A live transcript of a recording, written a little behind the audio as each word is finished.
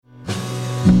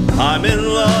I'm in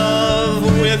love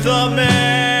with a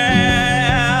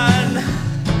man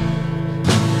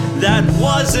that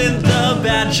wasn't the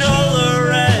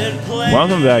Bachelorette plan.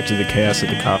 Welcome back to the Chaos at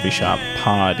the Coffee Shop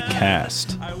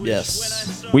podcast.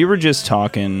 Yes. We were just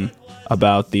talking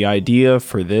about the idea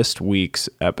for this week's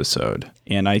episode.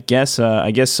 And I guess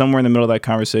somewhere in the middle of that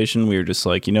conversation, we were just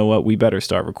like, you know what? We better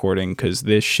start recording because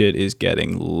this shit is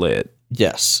getting lit.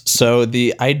 Yes. So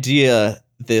the idea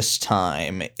this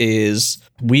time is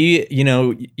we,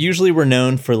 usually we're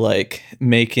known for like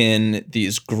making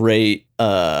these great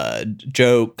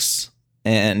jokes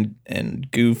and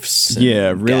goofs.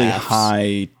 And really gaffes.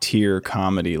 high tier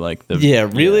comedy, like the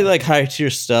like high tier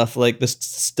stuff, like the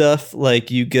stuff like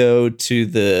you go to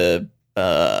the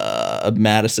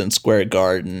Madison Square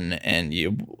Garden and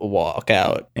you walk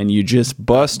out and you just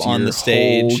bust on your the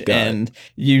stage whole gut. and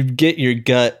you get your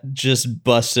gut just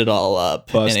busted all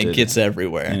up and it gets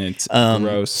everywhere and it's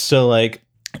gross. So like,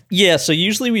 yeah, so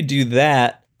usually we do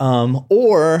that,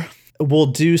 or we'll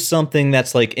do something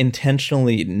that's like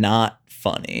intentionally not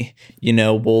funny.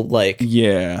 We'll like,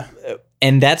 yeah.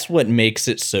 And that's what makes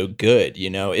it so good,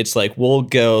 It's like we'll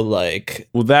go like...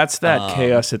 Well, that's that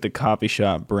Chaos at the Coffee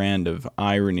Shop brand of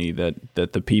irony that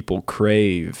the people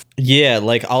crave. Yeah,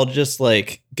 like I'll just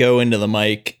like go into the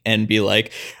mic and be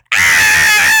like...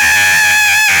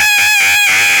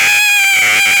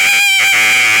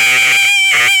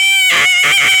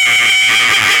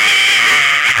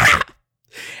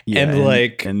 Yeah, and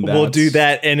like we'll do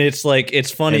that, and it's like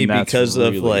it's funny because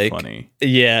really of like funny.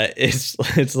 Yeah,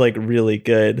 it's like really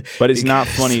good, but it's not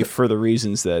funny for the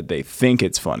reasons that they think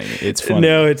it's funny. It's funny.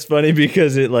 No, it's funny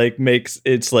because it like makes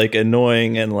it's like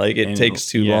annoying and like it takes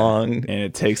too long, and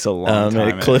it takes a long time.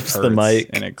 And it clips the mic,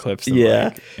 and it clips the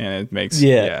mic, and it makes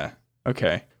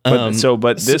okay.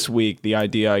 But this week the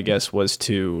idea, I guess, was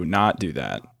to not do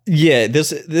that. Yeah,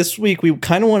 this week we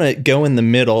kind of want to go in the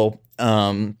middle.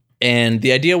 And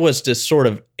the idea was to sort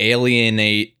of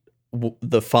alienate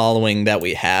the following that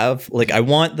we have. Like, I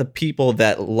want the people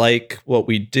that like what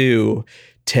we do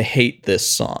to hate this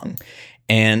song.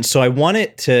 And so I want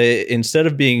it to, instead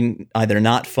of being either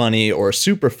not funny or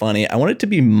super funny, I want it to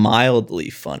be mildly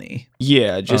funny.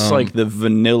 Yeah, just like the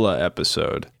vanilla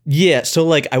episode. Yeah, so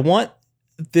like I want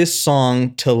this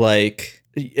song to like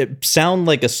sound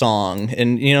like a song.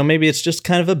 And, maybe it's just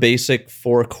kind of a basic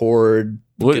 4-chord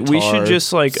we should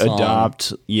just like song.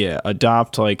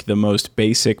 adopt like the most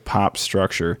basic pop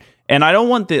structure. And I don't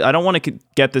want to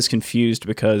get this confused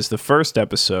because the first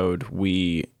episode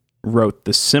we wrote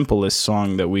the simplest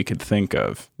song that we could think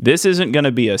of. This isn't going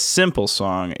to be a simple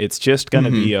song. It's just going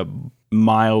to be a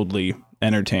mildly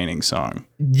entertaining song.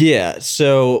 Yeah,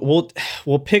 so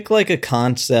we'll pick like a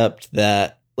concept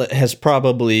that has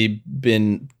probably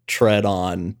been tread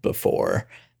on before.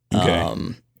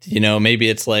 Okay. Maybe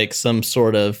it's like some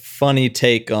sort of funny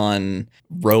take on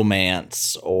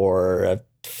romance, or a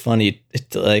funny,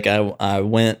 like I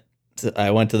went to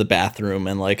the bathroom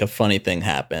and like a funny thing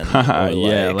happened.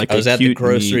 Like I was at the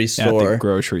grocery store. At the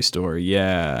grocery store,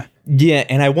 yeah. Yeah,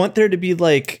 and I want there to be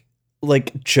like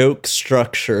joke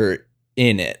structure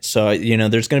in it. So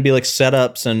there's going to be like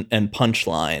setups and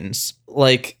punchlines.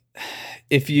 Like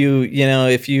if you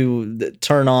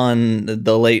turn on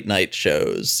the late night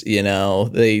shows,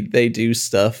 they do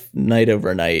stuff night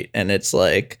over night, and it's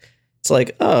like,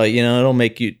 oh, it'll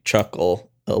make you chuckle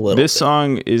a little. This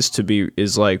song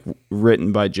is like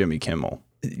written by Jimmy Kimmel.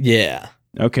 Yeah.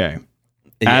 Okay.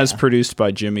 As produced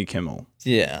by Jimmy Kimmel.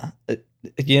 Yeah.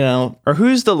 Or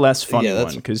who's the less funny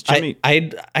one? Because Jimmy,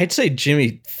 I'd say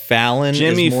Jimmy Fallon.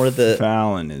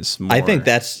 Fallon is more. I think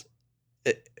that's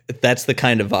the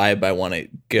kind of vibe I want to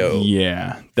go.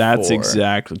 Yeah, that's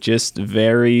exactly, just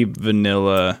very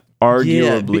vanilla,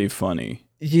 arguably funny.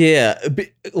 Yeah,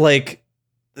 like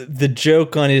the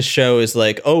joke on his show is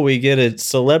like, oh, we get a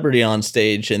celebrity on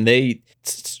stage and they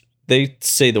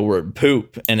say the word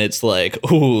poop, and it's like,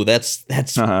 ooh, that's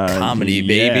comedy,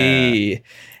 baby.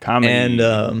 Comedy.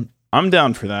 And I'm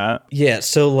down for that. Yeah,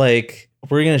 so like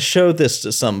we're gonna show this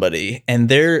to somebody, and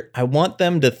I want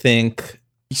them to think.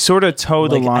 Sort of toe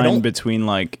the line between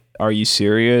like, are you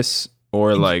serious?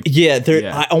 Or like,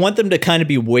 I want them to kind of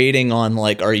be waiting on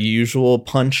like our usual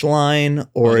punchline,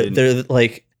 or they're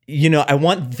like, I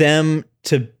want them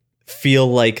to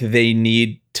feel like they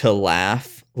need to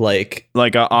laugh, like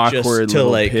an awkward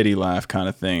little like, pity laugh kind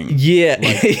of thing. Yeah,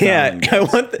 like yeah.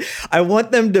 I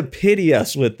want them to pity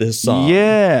us with this song.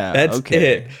 Yeah, that's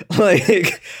it.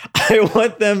 Like, I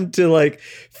want them to like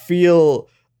feel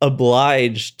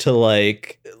obliged to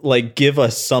like give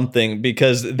us something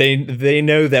because they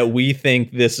know that we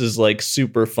think this is like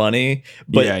super funny,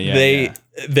 but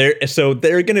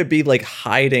they're gonna be like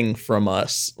hiding from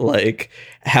us like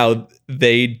how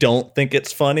they don't think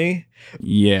it's funny.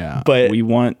 Yeah, but we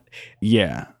want.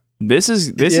 Yeah, this is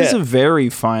a very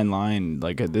fine line.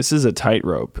 Like this is a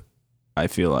tightrope. I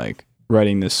feel like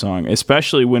writing this song,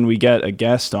 especially when we get a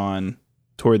guest on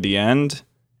toward the end.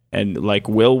 And like,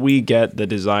 will we get the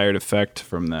desired effect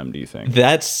from them? Do you think?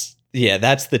 That's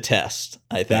the test.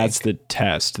 I think that's the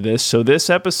test. This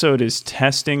episode is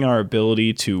testing our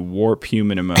ability to warp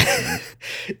human emotion.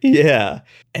 Yeah,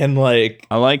 and like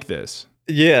I like this.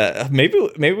 Yeah, maybe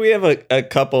we have a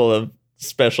couple of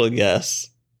special guests.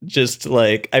 Just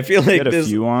like I feel like get a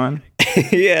few on.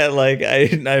 Yeah, like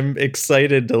I'm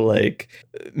excited to like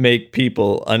make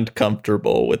people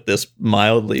uncomfortable with this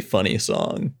mildly funny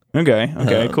song. Okay,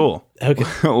 cool. Okay.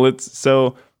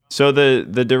 So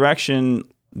the direction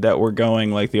that we're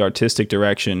going, like the artistic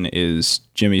direction, is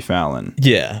Jimmy Fallon.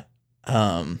 Yeah.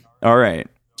 All right.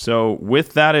 So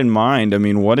with that in mind, I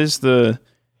mean, what is the?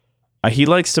 He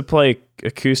likes to play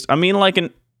acoustic. I mean, like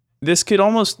this could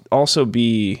almost also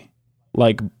be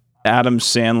like Adam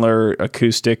Sandler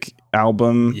acoustic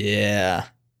album. Yeah.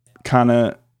 Kind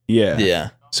of. Yeah. Yeah.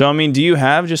 So, I mean, do you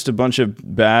have just a bunch of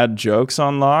bad jokes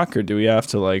on lock, or do we have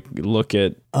to like look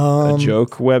at a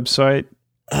joke website?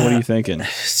 What are you thinking?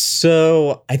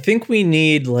 So I think we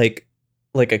need like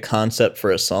a concept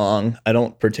for a song. I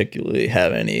don't particularly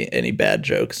have any bad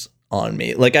jokes on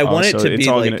me. Like I want it to be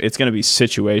like it's going to be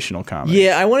situational comedy.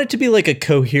 Yeah, I want it to be like a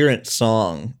coherent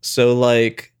song. So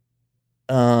like,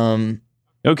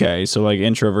 okay, so like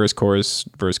intro, verse, chorus,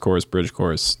 bridge,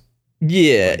 chorus.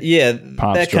 Yeah, yeah,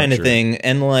 that structure. kind of thing.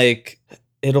 And like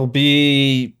it'll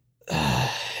be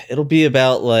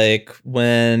about like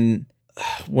when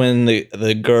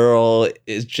the girl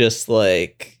is just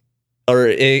like, or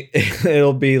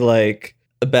it'll be like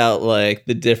about like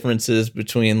the differences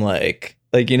between like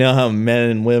you know how men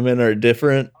and women are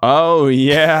different. Oh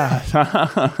yeah.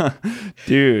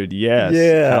 Dude, yes.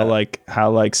 Yeah. How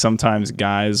like sometimes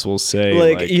guys will say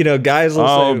like you know, guys will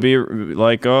say, say, be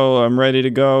like, oh, I'm ready to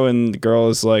go, and the girl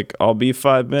is like, I'll be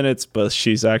 5 minutes, but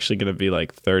she's actually gonna be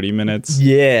like 30 minutes.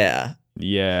 Yeah.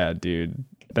 Yeah, dude.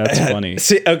 That's funny.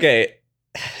 See,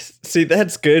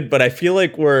 that's good, but I feel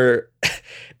like we're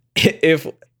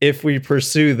if we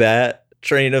pursue that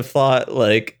train of thought,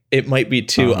 like it might be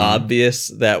too obvious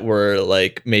that we're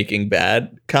like making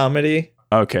bad comedy.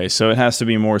 Okay, so it has to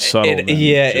be more subtle.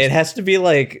 It has to be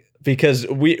like, because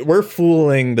we're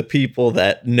fooling the people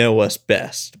that know us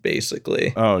best,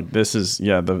 basically. Oh, this is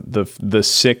the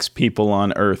 6 people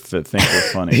on Earth that think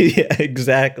we're funny. Yeah,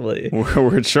 exactly.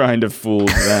 We're trying to fool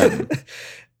them.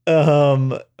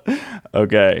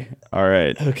 Okay. All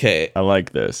right. Okay. I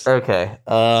like this. Okay.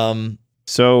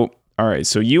 So, all right.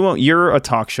 So you're a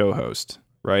talk show host,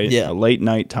 right? Yeah. A late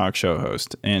night talk show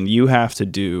host, and you have to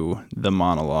do the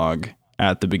monologue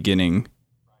at the beginning,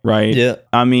 right? Yeah.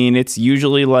 I mean, it's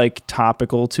usually like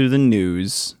topical to the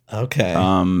news. Okay.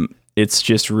 It's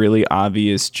just really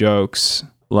obvious jokes,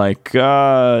 like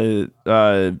Borat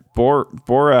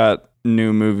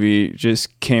new movie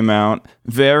just came out.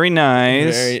 Very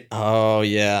nice. Oh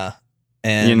yeah.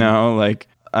 And you know, like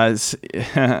as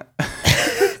yeah.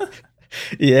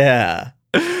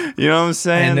 You know what I'm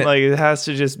saying? And like it has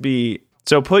to just be,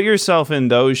 so put yourself in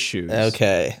those shoes.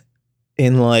 Okay.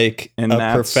 In like and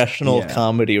a professional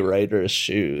comedy writer's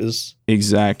shoes.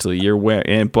 Exactly. You're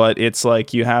wearing, but it's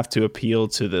like you have to appeal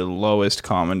to the lowest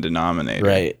common denominator.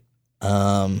 Right.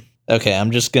 Okay,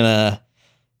 I'm just gonna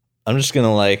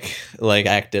like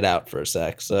act it out for a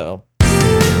sec. So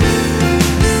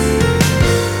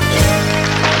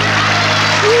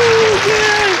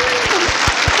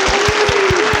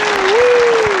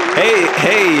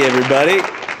Hey everybody.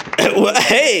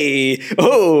 Hey.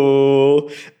 Oh.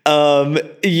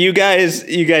 You guys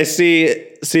see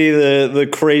the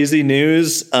crazy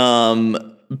news?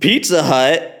 Pizza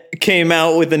Hut came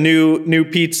out with a new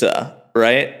pizza,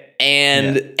 right?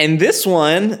 And this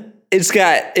one, it's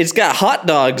got hot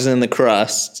dogs in the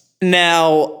crust.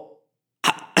 Now,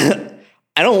 I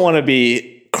don't want to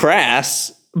be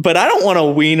crass, but I don't want a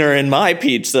wiener in my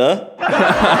pizza.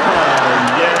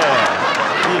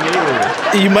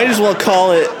 You might as well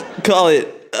call it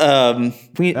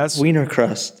wiener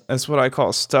crust. That's what I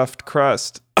call stuffed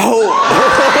crust. Yeah.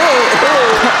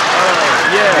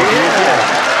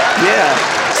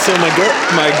 So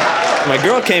my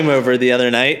girl came over the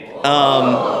other night.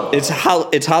 It's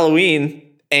Halloween,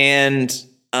 and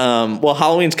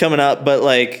Halloween's coming up, but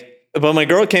my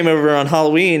girl came over on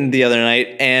Halloween the other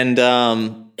night, and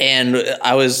and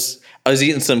I was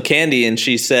eating some candy, and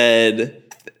she said,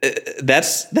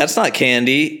 "That's not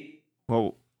candy."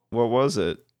 Well, what was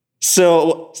it?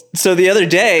 So the other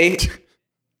day,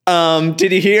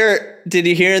 did you hear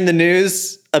in the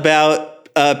news about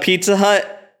Pizza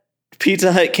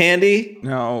Hut candy?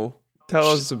 No. Tell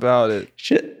us about it.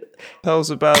 Shit. Tell us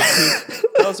about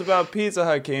Pizza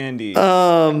Hut candy.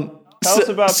 Tell us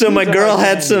about so my Pizza girl Hut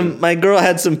had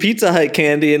candy. some Pizza Hut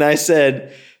candy, and I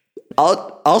said,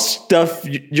 I'll stuff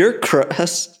your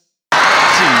crust.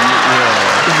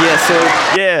 Yeah. So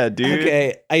yeah, dude.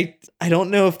 okay, I don't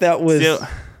know if that was. Still-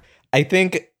 I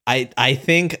think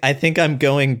I'm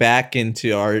going back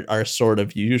into our sort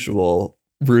of usual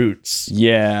roots.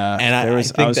 Yeah. And I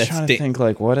was think that's trying to think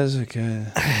like, what is a good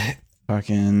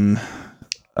fucking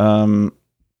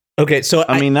Okay, so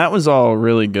I mean, that was all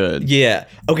really good. yeah.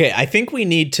 Okay, I think we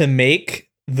need to make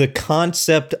the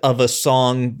concept of a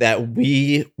song that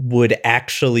we would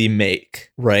actually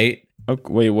make, right?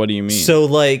 Okay, wait, what do you mean? So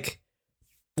like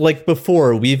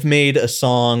before, we've made a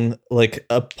song, like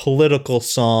a political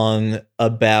song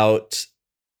about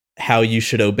how you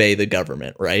should obey the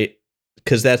government, right?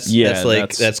 Because that's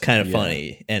kind of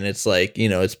funny, and it's like, you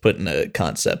know, it's putting a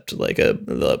concept like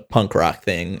the punk rock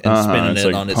thing and spinning it's it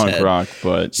like on its punk head. rock,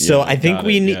 but So yeah, I think got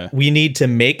we it, need yeah. we need to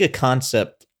make a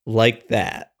concept like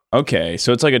that. Okay,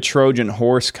 so it's like a Trojan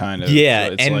horse kind of. Yeah,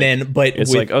 so it's and like, then but it's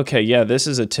with, like, okay, yeah, this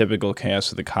is a typical Chaos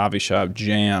of the Coffee Shop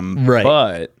jam,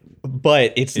 Right.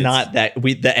 but it's not that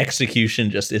the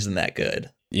execution just isn't that good.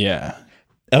 yeah,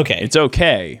 Okay, it's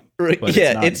okay, but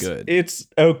yeah, it's not good. It's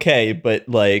okay, but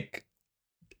like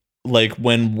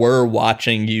when we're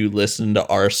watching you listen to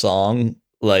our song,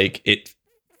 like it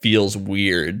feels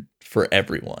weird for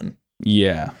everyone.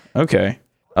 Yeah, okay,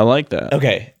 I like that.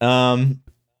 Okay,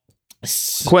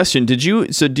 Question: do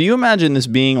you imagine this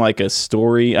being like a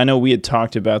story? I know we had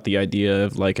talked about the idea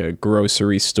of like a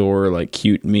grocery store, like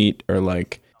Cute Meat, or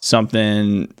like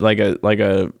something like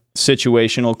a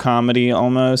situational comedy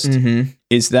almost. mhm.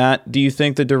 Is that, do you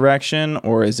think, the direction,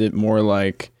 or is it more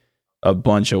like a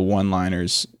bunch of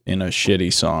one-liners in a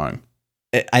shitty song?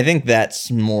 I think that's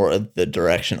more of the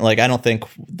direction. Like, I don't think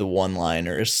the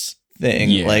one-liners thing.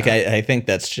 Yeah. Like, I think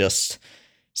that's just,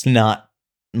 it's not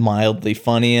mildly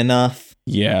funny enough.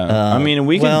 Yeah, I mean,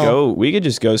 we could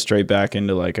just go straight back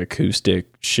into like acoustic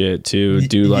shit too.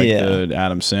 Do like yeah. the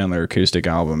Adam Sandler acoustic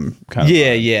album kind of.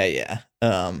 Yeah, vibe.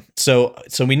 yeah.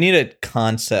 So we need a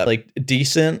concept like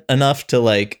decent enough to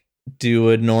like do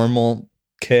a normal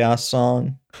chaos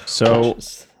song. So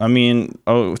I mean,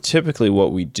 typically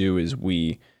what we do is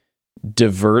we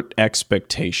divert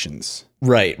expectations.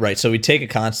 Right. So we take a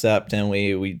concept and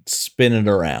we spin it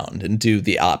around and do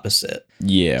the opposite.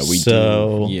 Yeah, we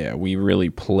So- do. Yeah, we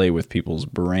really play with people's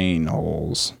brain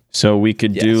holes. So we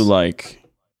could do Yes.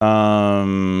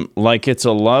 like it's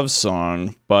a love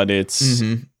song, but it's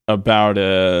Mhm. about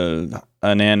an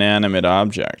inanimate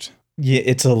object. Yeah,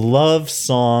 it's a love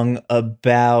song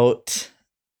about.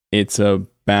 It's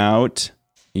about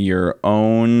your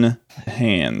own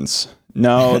hands.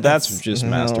 No, that's just No.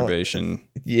 masturbation.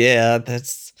 Yeah,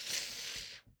 it's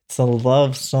a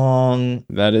love song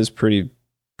That is pretty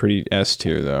S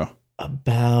tier though.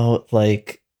 about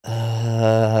like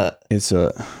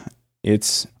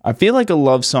It's I feel like a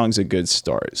love song's a good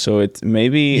start. So it's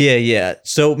maybe yeah.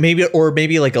 So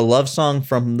maybe like a love song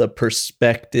from the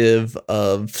perspective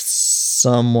of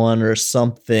someone or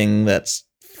something that's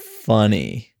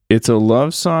funny. it's a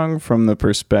love song from the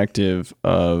perspective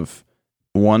of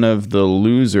one of the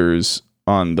losers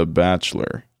on The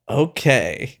Bachelor.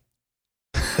 Okay.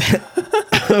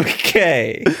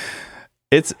 Okay.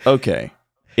 It's okay.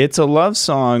 It's a love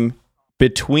song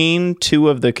between two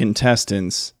of the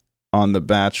contestants on The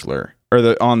Bachelor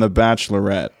or on The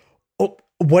Bachelorette. Oh,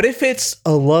 what if it's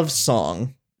a love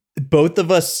song? Both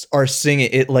of us are singing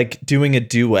it, like doing a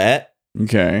duet,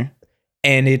 Okay.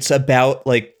 and it's about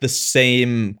like the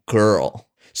same girl.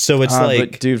 So it's but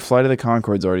like, dude, Flight of the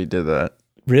Conchords already did that.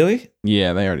 really?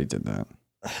 Yeah, they already did that.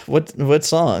 What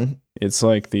song? It's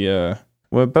like the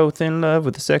we're both in love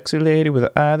with a sexy lady with an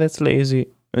eye that's lazy.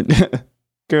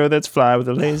 Girl that's fly with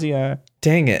a lazy eye.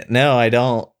 Dang it! No, I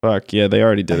don't. Fuck, yeah, they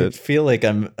already did I it. feel like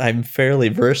I'm fairly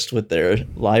versed with their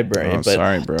library, Oh, but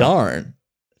sorry, bro. darn.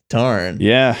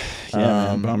 Yeah, man,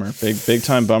 Um, bummer. Big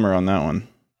time bummer on that one.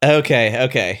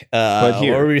 Okay. But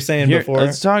here, what were we saying before? I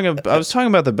was talking about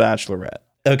The Bachelorette.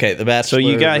 Okay, the Bachelor. So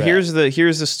you got here's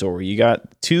the story. You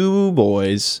got two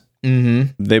boys.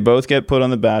 Mm-hmm. They both get put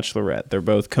on The Bachelorette. They're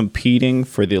both competing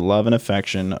for the love and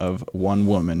affection of one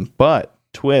woman. But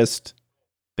twist,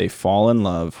 they fall in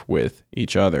love with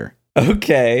each other.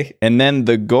 Okay. And then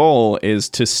the goal is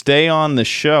to stay on the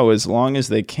show as long as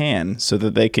they can so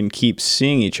that they can keep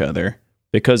seeing each other.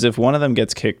 Because if one of them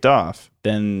gets kicked off,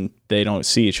 then they don't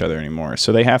see each other anymore.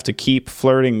 So they have to keep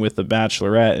flirting with the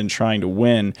Bachelorette and trying to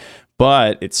win,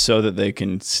 but it's so that they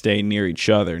can stay near each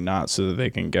other, not so that they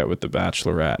can get with the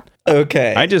Bachelorette.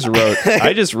 Okay. I just wrote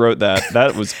that.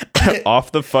 That was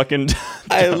off the fucking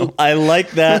I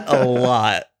like that a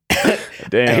lot.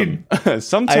 Damn.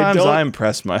 Sometimes I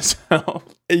impress myself.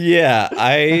 Yeah,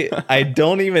 I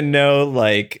don't even know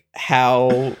like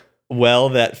how well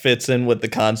that fits in with the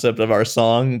concept of our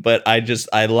song, but I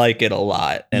like it a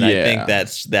lot, and I think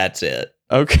that's it.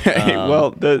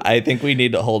 Okay, I think we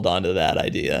need to hold on to that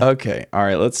idea. Okay, all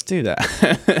right, let's do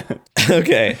that.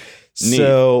 Okay,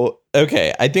 so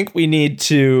I think we need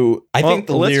to. I think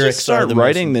the let's lyrics just start are the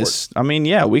writing most this. I mean,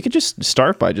 yeah, we could just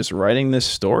start by just writing this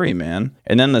story, man,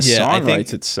 and then the song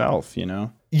writes itself. You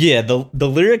know. Yeah, the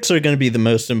lyrics are going to be the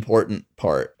most important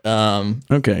part.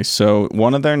 Okay, so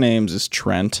one of their names is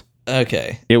Trent.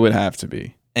 Okay. It would have to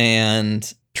be.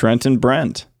 And Trent and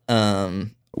Brent.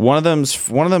 One of them's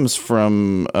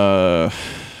from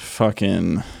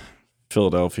fucking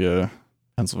Philadelphia,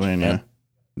 Pennsylvania.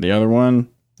 The other one,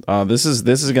 this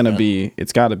is gonna be.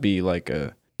 It's got to be like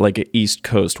a East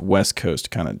Coast West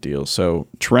Coast kind of deal. So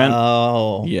Trent.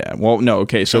 Oh. Yeah. Well, no.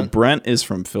 Okay. So Brent is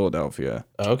from Philadelphia.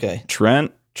 Okay.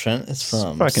 Trent is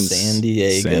from fucking San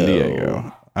Diego. San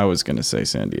Diego. I was gonna say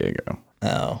San Diego.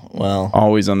 Oh, well.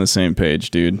 Always on the same page,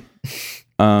 dude.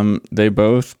 They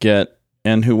both get,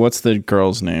 and what's the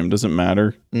girl's name? Does it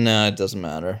matter? No, it doesn't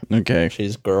matter. Okay.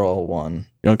 She's girl one.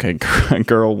 Okay,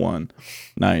 girl one.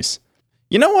 Nice.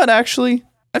 You know what, actually?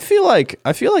 I feel like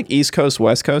East Coast,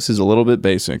 West Coast is a little bit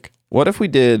basic. What if we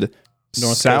did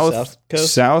South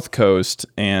Coast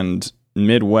and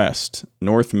Midwest,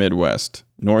 North Midwest,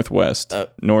 Northwest,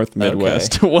 North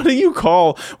Midwest.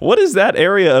 Okay. What is that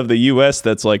area of the U.S.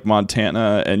 that's like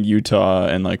Montana and Utah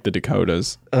and like the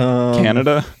Dakotas?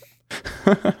 Canada?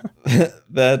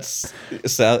 That's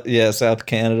South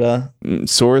Canada.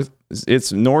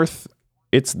 It's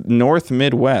North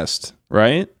Midwest,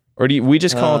 right? Or do we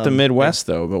just call it the Midwest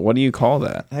though? But what do you call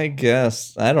that? I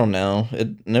guess. I don't know.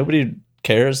 Nobody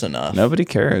cares enough. Nobody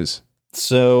cares.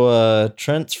 So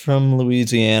Trent's from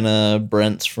Louisiana,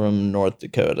 Brent's from North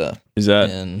Dakota. Is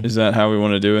that how we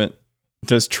want to do it?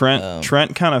 Does Trent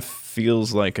kind of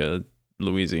feels like a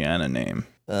Louisiana name?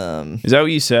 Is that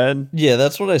what you said? Yeah,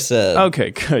 that's what I said.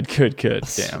 Okay, good.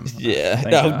 Damn. Yeah.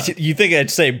 No, you think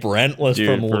I'd say Brent was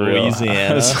from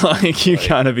Louisiana? It's like you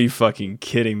gotta be fucking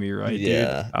kidding me, right,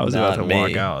 yeah, dude? I was about to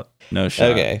walk out. No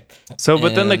shot. Okay. So,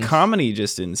 but then the comedy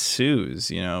just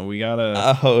ensues. You know, we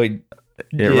gotta.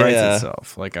 It writes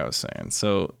itself, like I was saying.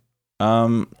 So,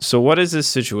 so what is this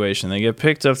situation? They get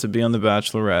picked up to be on The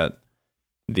Bachelorette.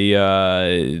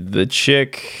 The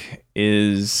chick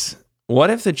is.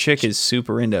 What if the chick is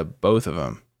super into both of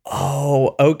them?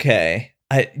 Oh, okay.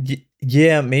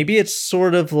 Yeah, maybe it's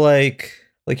sort of like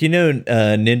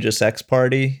Ninja Sex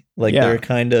Party, their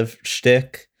kind of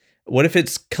shtick. What if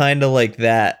it's kind of like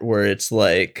that, where it's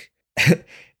like.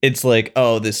 It's like,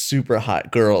 oh, this super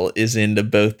hot girl is into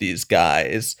both these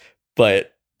guys,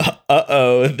 but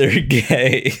they're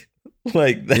gay.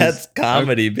 That's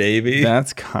comedy, baby.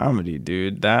 That's comedy,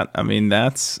 dude.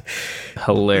 That's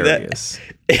hilarious.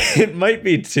 It might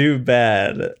be too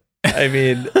bad. I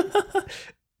mean,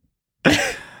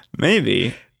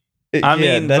 maybe.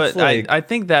 I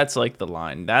think that's like the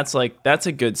line. That's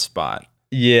a good spot.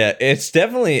 Yeah, it's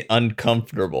definitely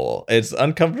uncomfortable. It's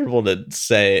uncomfortable to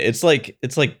say. It's like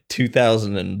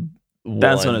 2001.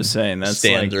 That's what I'm saying. That's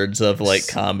standards of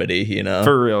comedy, you know.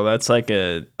 For real, that's I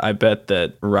bet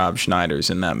that Rob Schneider's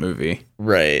in that movie.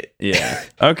 Right. Yeah.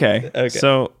 Okay.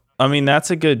 So, I mean, that's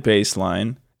a good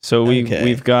baseline. So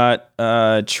we've got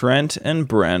Trent and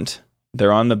Brent.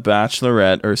 They're on The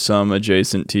Bachelorette or some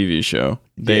adjacent TV show.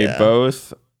 They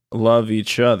both love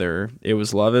each other. It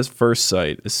was love at first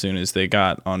sight as soon as they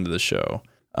got onto the show.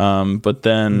 But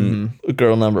then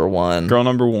girl number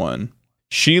one,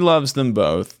 she loves them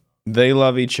both. They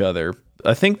love each other.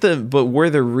 I think but where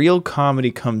the real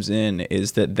comedy comes in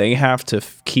is that they have to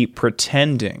keep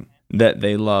pretending that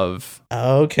they love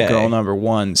girl number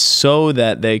one so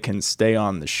that they can stay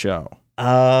on the show.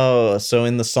 Oh, so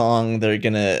in the song they'll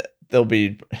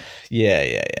be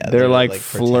They're like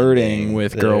flirting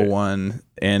with girl one,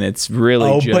 and it's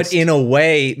really but in a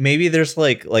way maybe there's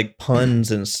like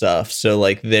puns and stuff, so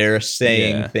they're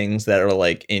saying things that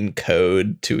are in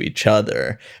code to each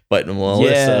other, but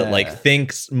Melissa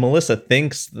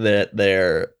thinks that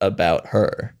they're about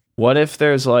her. What if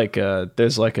there's a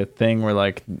thing where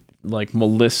like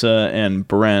Melissa and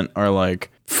Brent are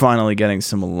finally getting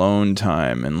some alone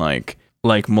time, and like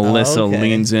Melissa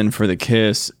leans in for the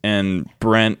kiss, and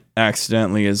Brent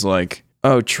accidentally is like,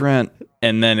 "Oh, Trent,"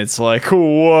 and then it's like,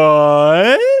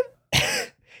 "What?"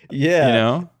 Yeah, you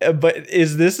know. But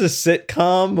is this a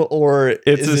sitcom or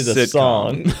It's is it a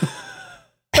sitcom. song?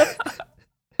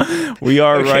 We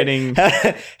are Okay. writing.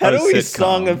 How do we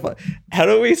sitcom.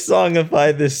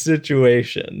 songify this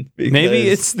situation? Because Maybe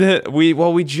it's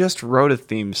we just wrote a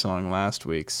theme song last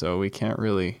week, so we can't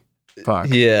really. Fuck.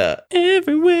 yeah.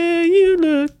 Everywhere you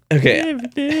look.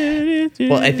 Okay.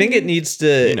 Well, I think it needs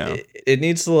to. You know. It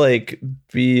needs to like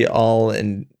be all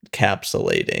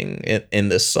encapsulating in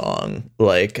this song.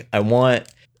 Like I want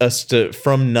us to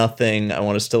from nothing. I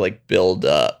want us to like build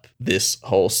up this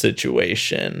whole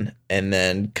situation and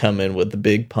then come in with the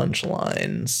big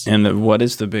punchlines. And what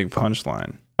is the big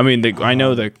punchline? I mean, I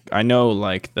know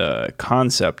like the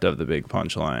concept of the big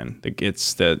punchline.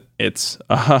 It's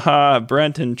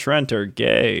Brent and Trent are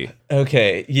gay.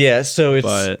 Okay, yeah, so it's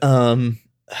But-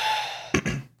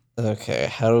 okay,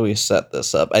 how do we set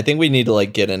this up? I think we need to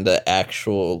like get into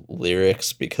actual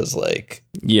lyrics because like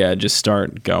Yeah, just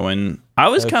start going. I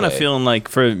was kind of Okay. feeling like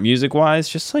for music wise,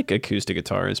 just like acoustic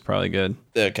guitar is probably good.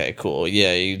 okay, cool.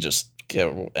 Yeah, you just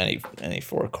get any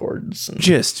 4 chords and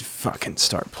Just fucking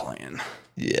start playing.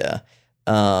 yeah.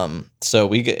 So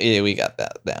we got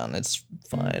that down. It's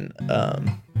fine.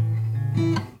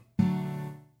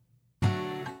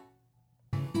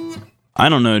 I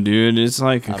don't know, dude. It's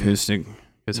like acoustic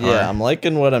guitar. Yeah, I'm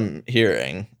liking what I'm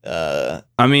hearing.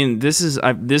 I mean, this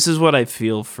is what I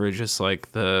feel for just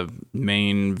like the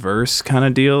main verse kind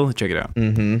of deal. Check it out.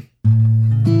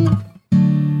 Mm-hmm.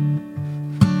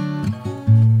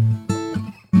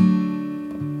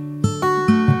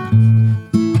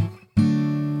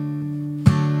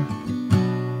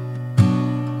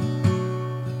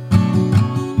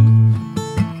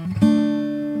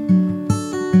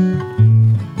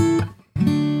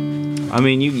 I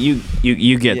mean,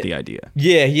 you get the idea.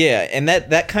 Yeah, and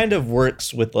that kind of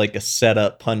works with like a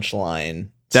setup punchline.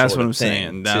 That's sort what of I'm saying.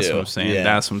 thing, That's too. what I'm saying. Yeah.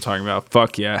 That's what I'm talking about.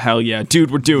 Fuck yeah, hell yeah,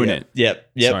 dude, we're doing it. Yep.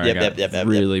 Sorry, I got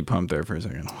really pumped there for a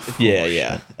second.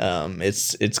 Yeah.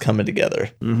 It's coming together.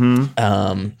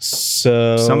 Mm-hmm.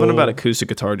 So Something about acoustic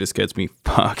guitar just gets me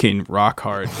fucking rock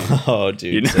hard. Dude. Oh,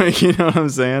 dude. You know what I'm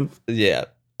saying? Yeah.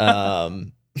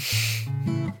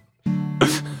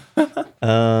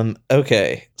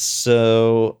 Okay.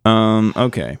 So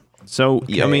Okay. So,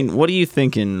 I mean, what are you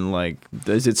thinking? Like,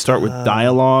 does it start with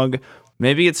dialogue?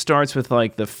 Maybe it starts with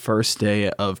like the first day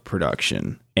of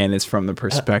production, and it's from the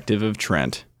perspective of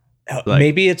Trent. Like,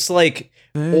 maybe it's like,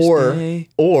 Thursday.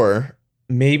 or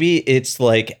maybe it's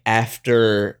like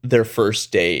after their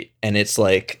first date, and it's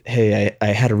like, hey, I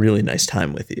had a really nice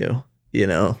time with you. You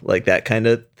know, like that kind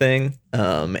of thing.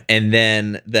 And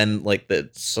then like the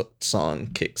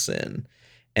song kicks in.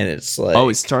 And it's like, oh,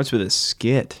 it starts with a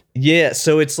skit. yeah.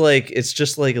 So it's like it's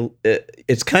just like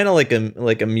it's kind of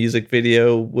like a music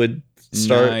video would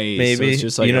start. Nice. Maybe So it's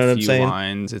just like you know a what I'm few saying?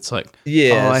 lines. It's like,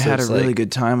 Yeah. oh, I so had a it's really like-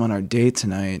 good time on our date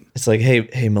tonight. It's like,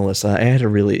 hey, Melissa, I had a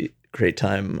really great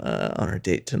time on our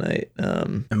date tonight.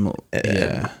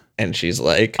 Yeah. And she's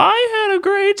like, I had a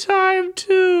great time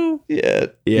too. yeah.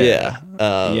 Yeah.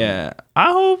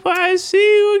 I hope I see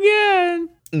you again.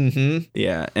 Mm-hmm.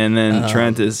 Yeah, and then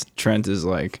Trent is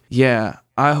like, yeah,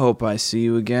 I hope I see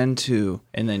you again too.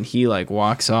 And then he like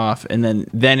walks off, and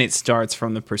then it starts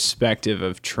from the perspective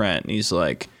of Trent. And he's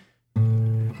like,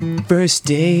 first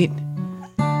date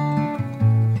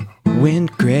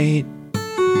went great,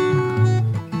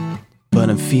 but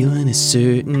I'm feeling a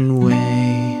certain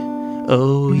way.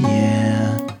 Oh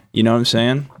yeah, you know what I'm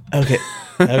saying? Okay.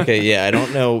 Okay, yeah, I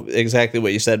don't know exactly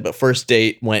what you said, but first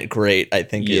date went great. I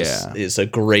think is a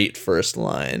great first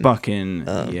line. Fucking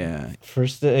yeah.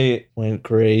 First date went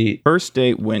great. First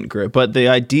date went great, but the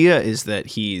idea is that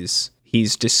he's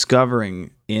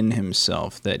discovering in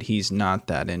himself that he's not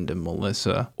that into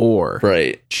Melissa or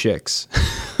Right. chicks.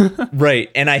 Right.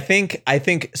 And I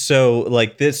think so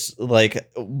like this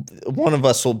like one of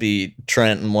us will be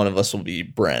Trent and one of us will be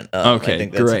Brent. Okay, I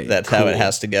think great, that's how it cool.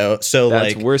 has to go. So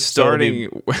That's like we're so it'll be-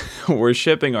 starting we're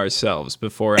shipping ourselves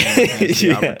before anyone has the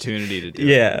Yeah. opportunity to do it.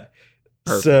 Yeah.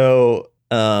 Perfect. So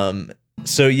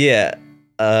yeah,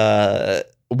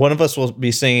 one of us will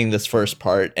be singing this first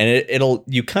part, and it'll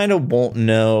you kind of won't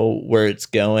know where it's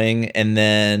going, and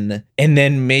then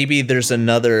maybe there's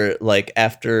another like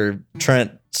after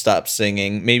Trent stops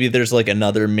singing, maybe there's like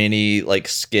another mini like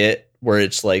skit where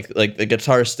it's like the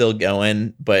guitar's still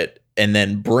going, but and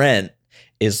then Brent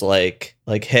is like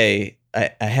hey,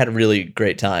 I had a really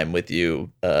great time with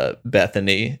you,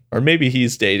 Bethany, or maybe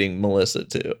he's dating Melissa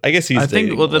too. I guess he's.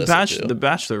 Dating Melissa too. The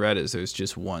Bachelorette is there's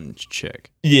just one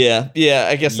chick. Yeah,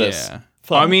 I guess that's.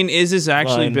 Fun. I mean, is this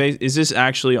actually is this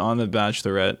actually on the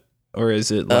Bachelorette, or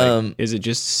is it like is it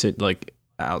just sit like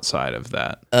outside of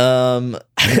that?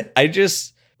 I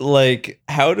just like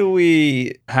how do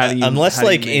you unless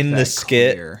like in the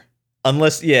skit clear?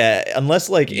 Unless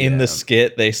like in the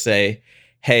skit they say,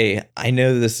 hey, I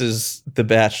know this is The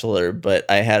Bachelor, but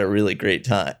I had a really great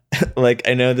time. Like,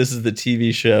 I know this is the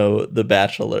TV show The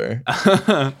Bachelor.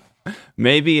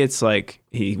 Maybe it's like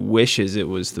he wishes it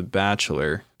was The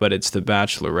Bachelor, but it's The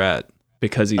Bachelorette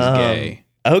because he's gay.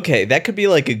 Okay, that could be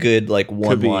like a good like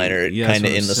one-liner kind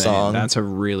of in the song. That's a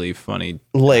really funny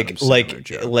like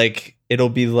it'll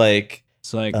be like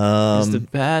it's like it's The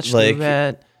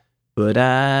Bachelorette, but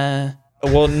I.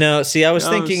 Well, no. See, I was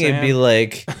thinking it'd be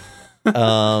like.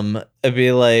 I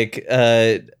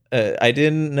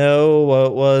didn't know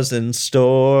what was in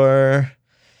store.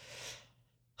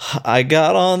 I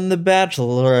got on The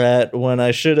Bachelorette when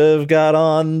I should have got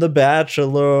on The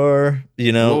Bachelor.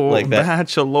 You know, like that.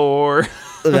 Bachelor.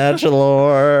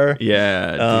 Bachelor.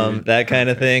 Yeah. Dude. That kind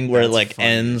of thing where it like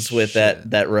ends with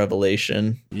that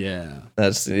revelation. Yeah.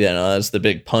 That's that's the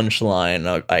big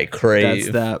punchline I crave.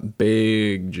 That's that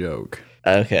big joke.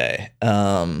 Okay.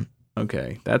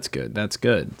 Okay, that's good.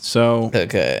 So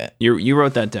okay, you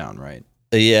wrote that down, right?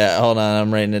 Yeah, hold on,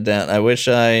 I'm writing it down. I wish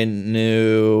I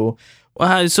knew.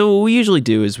 Well, so what we usually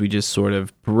do is we just sort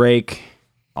of break.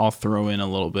 I'll throw in a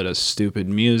little bit of stupid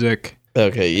music.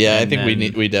 Okay, yeah, I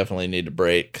think we definitely need to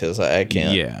break because I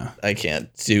can't. Yeah, I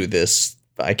can't do this.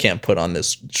 I can't put on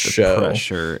this show. The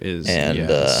pressure is, and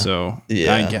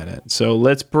I get it. So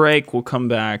let's break. We'll come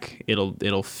back.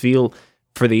 It'll feel.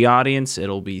 For the audience,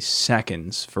 it'll be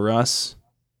seconds. For us,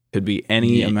 could be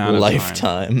any amount of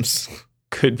lifetimes. Time.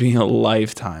 Could be a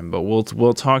lifetime. But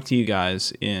we'll talk to you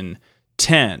guys in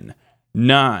 10,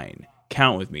 9,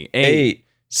 count with me. 8,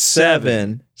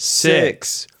 7,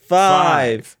 6,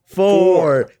 5,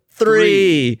 4,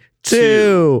 3,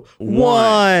 2,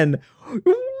 1.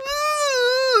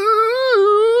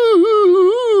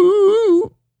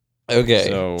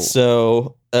 Okay,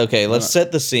 so okay, let's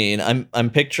set the scene. I'm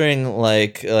picturing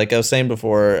like I was saying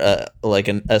before, like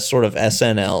a sort of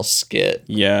SNL skit.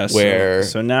 Yeah. Where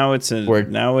so now it's an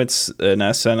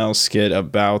SNL skit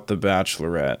about The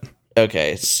Bachelorette.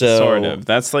 Okay, so sort of.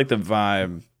 That's like the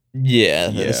vibe. Yeah.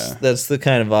 That's the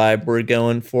kind of vibe we're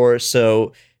going for.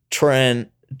 So Trent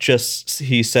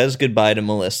he says goodbye to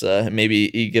Melissa. Maybe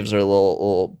he gives her a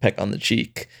little peck on the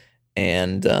cheek.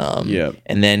 And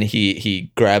and then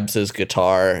he grabs his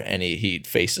guitar and he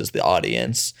faces the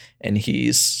audience and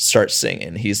he starts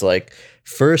singing. He's like,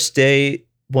 first date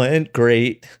went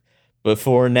great.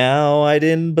 Before now, I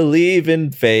didn't believe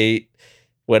in fate.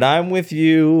 When I'm with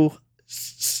you,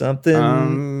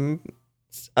 something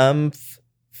I'm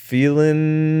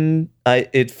feeling.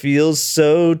 It feels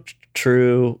so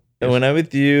true. And when I'm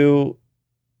with you.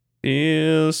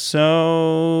 Feel so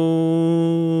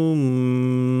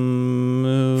moody.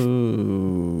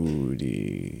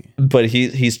 But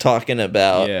he's talking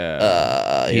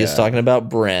about he's talking about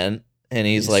Brent, and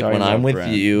he's like, when I'm with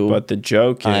Brent. you. But the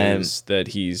joke is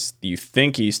that you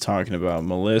think he's talking about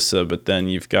Melissa, but then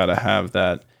you've got to have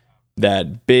that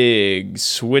big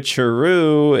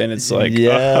switcheroo, and it's like,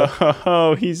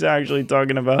 oh, he's actually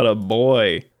talking about a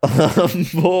boy.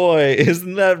 Boy,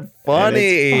 isn't that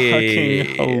funny? And it's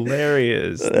fucking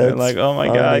hilarious. They're like, oh my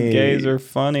god, gays are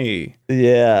funny.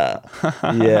 Yeah.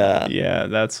 Yeah,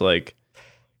 that's like,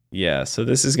 yeah, so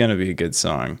this is gonna be a good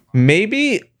song.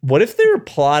 Maybe, what if they were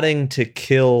plotting to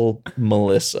kill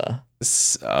Melissa?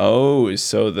 So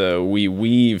we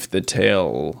weave the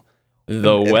tale.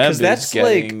 The web is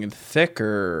getting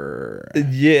thicker.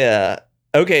 Yeah.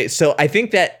 Okay, so I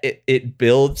think that it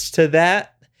builds to that.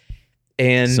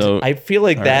 And I feel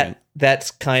like that's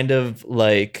kind of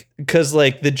like, because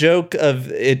like the joke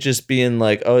of it just being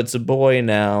like, oh, it's a boy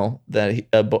now that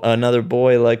another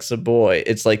boy likes a boy.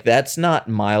 It's like, that's not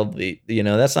mildly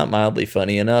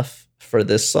funny enough for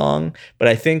this song. But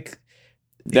I think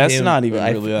that's not even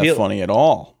really that funny at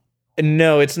all.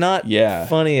 No, it's not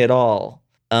funny at all.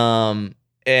 And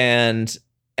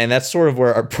that's sort of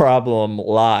where our problem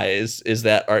lies, is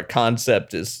that our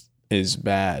concept is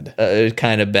bad,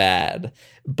 kind of bad.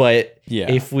 But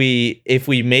if we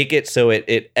make it so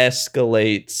it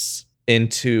escalates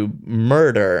into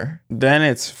murder, then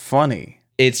it's funny.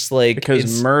 It's like,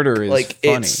 because murder is like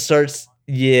funny.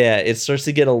 It starts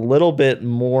to get a little bit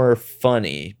more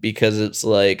funny, because it's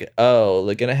like, oh,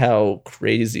 look at how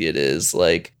crazy it is.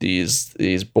 Like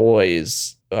these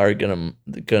boys are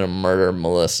gonna murder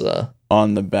Melissa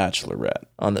on The Bachelorette.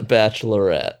 on The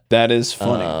Bachelorette. That is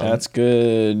funny. That's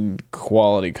good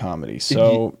quality comedy.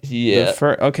 So yeah.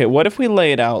 Okay, what if we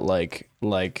lay it out like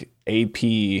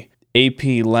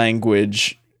AP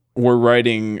language? We're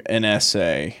writing an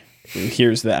essay.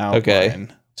 Here's the outline. Okay.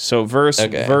 So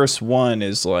verse 1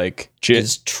 is like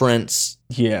Is Trent's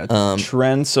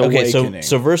Trent's okay, awakening.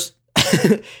 so verse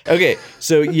okay,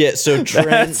 so Trent's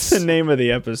That's the name of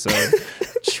the episode.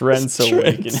 Trent's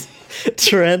awakening.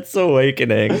 Trent's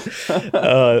awakening.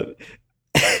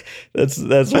 That's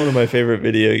one of my favorite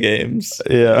video games.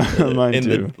 Yeah, mine in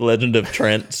too. the Legend of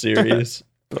Trent series.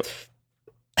 All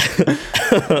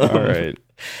right.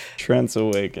 Trent's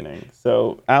awakening.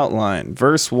 So outline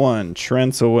verse 1.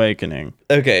 Trent's awakening.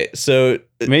 Okay, so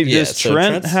Maybe does so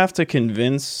Trent Trent's- have to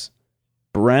convince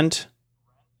Brent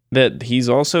that he's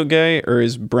also gay, or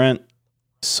is Brent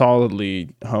solidly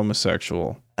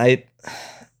homosexual? I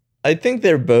think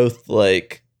they're both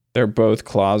like They're both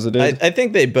closeted. I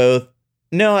think they both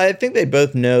I think they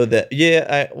both know that.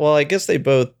 I guess they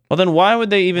both. Well, then why would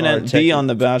they even Are be on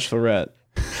The Bachelorette?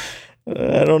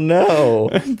 I don't know.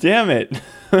 Damn it.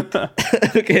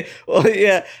 Okay. Well,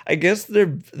 yeah. I guess they're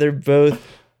both.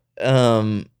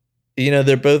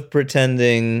 They're both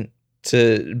pretending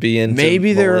to be into.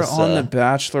 Maybe they're Melissa. on The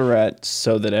Bachelorette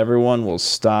so that everyone will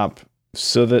stop,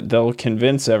 so that they'll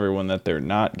convince everyone that they're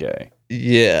not gay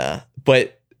Yeah,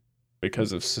 but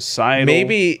because of societal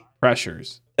maybe.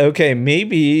 pressures. Okay,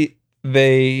 maybe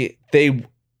they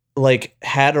like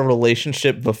had a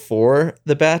relationship before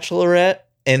The Bachelorette,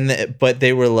 but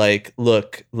they were like,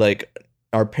 look, like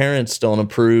our parents don't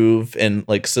approve, and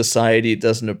like society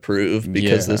doesn't approve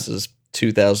because Yeah. this is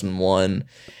 2001,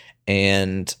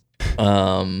 and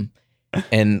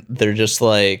they're just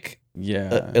like,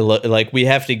 Yeah. like we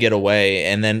have to get away,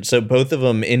 and then so both of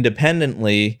them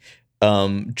independently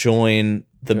join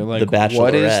the They're like, Bachelorette.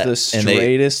 what is the and they-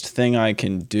 straightest thing I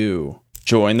can do?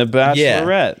 Join The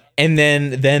Bachelorette. And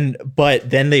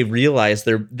then they realize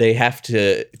they have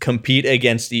to compete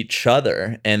against each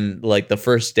other, and like the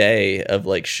first day of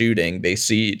like shooting, they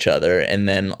see each other, and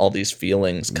then all these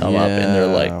feelings come up, and they're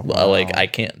like, Yeah, well, like wow. I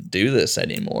can't do this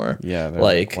anymore. Yeah. they're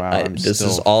Like wow, this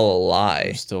is all a lie.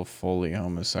 I'm still fully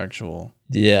homosexual.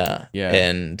 Yeah. Yeah.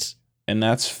 And And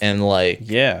like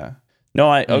yeah. No,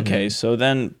 okay, so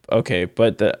then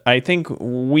but I think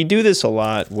we do this a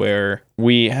lot where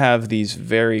we have these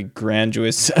very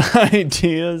grandiose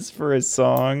ideas for a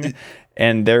song,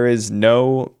 and there is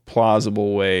no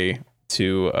plausible way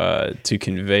to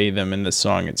convey them in the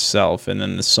song itself, and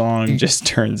then the song just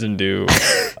turns into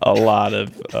a lot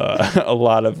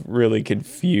of really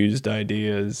confused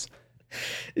ideas.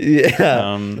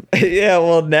 yeah. Yeah,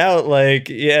 well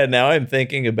now I'm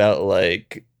thinking about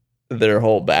like their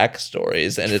whole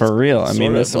backstories, and it's For real. I mean,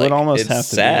 sort this of, would like, almost it's have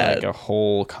to sad. be like a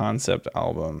whole concept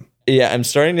album. Yeah, I'm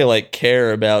starting to like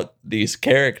care about these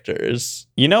characters.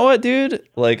 You know what, dude?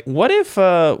 Like, What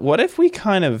if we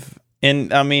kind of,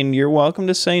 and I mean, you're welcome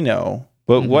to say no,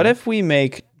 but what if we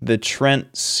make the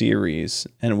Trent series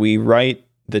and we write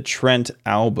the Trent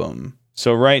album?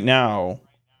 So right now,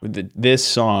 this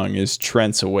song is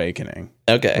Trent's Awakening,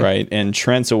 okay, right? And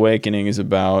Trent's Awakening is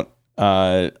about,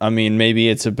 maybe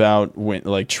it's about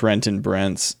like Trent and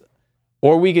Brent's,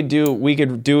 or we could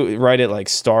write it like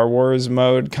Star Wars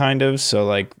mode kind of. So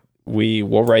like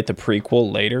we'll write the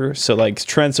prequel later. So like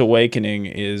Trent's Awakening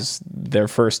is their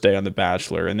first day on The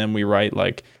Bachelor, and then we write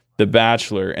like The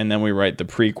Bachelor, and then we write the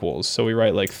prequels. So we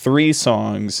write like 3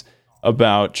 songs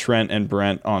about Trent and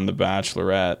Brent on The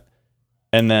Bachelorette.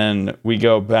 And then we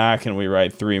go back and we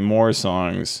write 3 more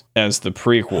songs as the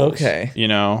prequels. Okay. You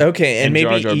know? Okay, and maybe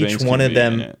Jar Jar each Binks one can of be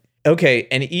them- in it. okay,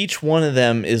 and each one of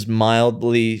them is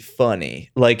mildly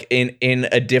funny, like in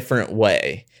a different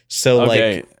way. So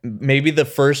Okay. like maybe the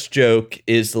first joke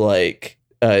is like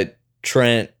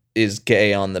Trent is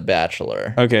gay on The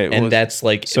Bachelor. Okay. And well, that's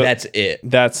like so- that's it.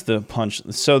 that's the punch.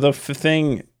 So the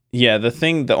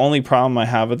only problem I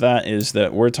have with that is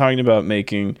that we're talking about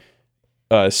making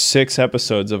 6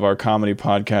 episodes of our comedy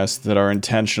podcast that are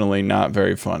intentionally not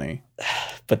very funny.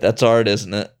 But that's art,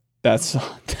 isn't it? That's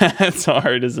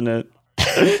hard, isn't it?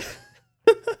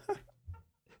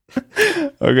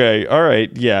 Okay, all right.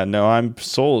 Yeah, no, I'm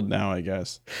sold now, I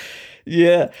guess.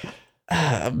 Yeah.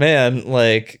 Man,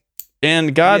 like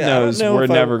And God Yeah, I don't knows know we're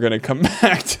if I- never going to come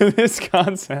back to this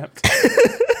concept.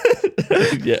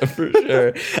 yeah, for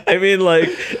sure. I mean, like,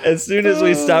 as soon as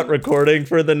we stop recording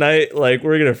for the night, like,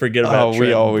 we're gonna forget about. Oh, Trent we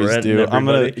and always Brent do. and I'm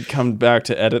going everybody. to come back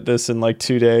to edit this in like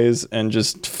 2 days and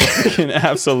just fucking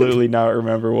absolutely not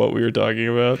remember what we were talking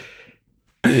about.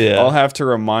 Yeah. I'll have to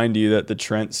remind you that the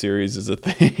Trent series is a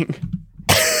thing.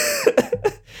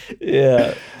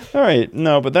 Yeah. All right.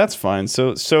 No, but that's fine.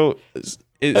 So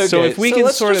if we can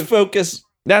let's sort just of focus.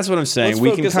 that's what I'm saying. Let's We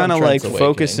can focus on kind of like Trent's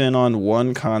focus Awakening. in on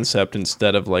one concept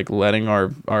instead of like letting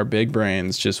our big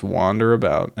brains just wander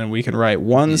about, and we can write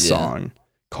one song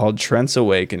called Trent's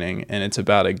Awakening, and it's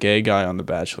about a gay guy on The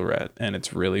Bachelorette, and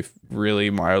it's really, really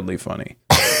mildly funny.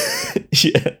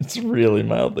 Yeah, it's really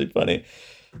mildly funny.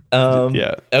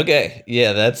 Yeah. Okay.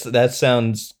 Yeah, that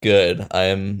sounds good. I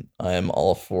am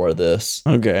all for this.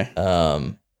 Okay.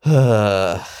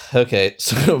 Okay,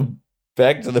 so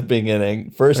back to the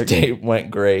beginning. First date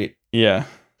went great. Yeah.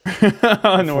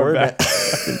 And we're back to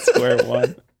fucking square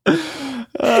one.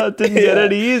 It didn't get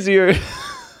any easier.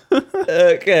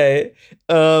 Okay.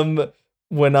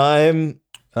 When I'm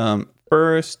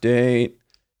First date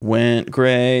went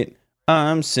great.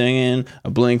 I'm singing a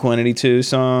Blink-182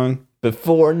 song.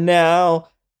 before now,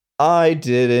 I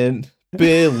didn't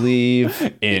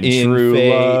believe In true fate.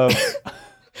 love.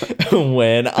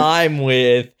 When I'm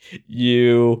with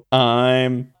you,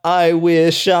 I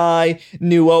wish I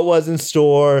knew what was in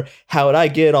store. How'd I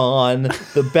get on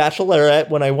the Bachelorette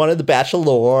when I wanted the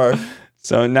Bachelor?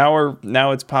 So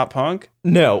now it's pop punk?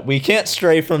 No, we can't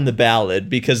stray from the ballad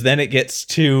because then it gets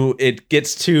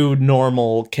too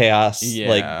normal chaos,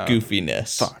 like Yeah.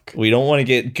 goofiness. Fuck. We don't want to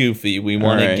get goofy. We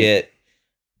want to Alright. get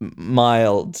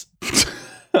mild.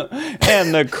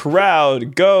 And the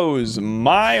crowd goes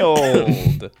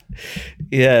mild.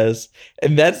 Yes,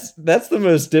 and that's the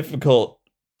most difficult.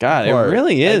 God, Part. it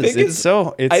really I is. think It's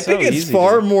so I think it's easy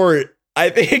far to- more. I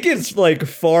think it's like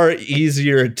far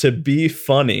easier to be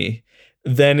funny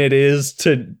than it is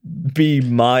to be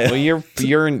mild. Well,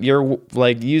 you're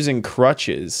like using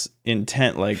crutches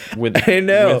intent like with I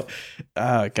know. with-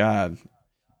 oh God.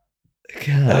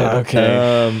 God,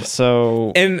 Okay.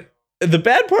 So and the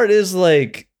bad part is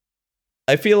like,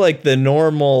 I feel like the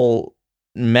normal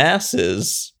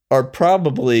masses are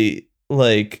probably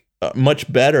like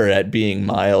much better at being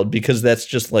mild because that's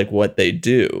just like what they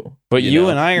do. but you know?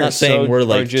 and I are Not saying so we're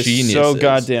like are just geniuses. so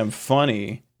goddamn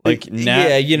funny. Like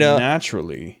Yeah, you know.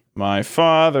 naturally. My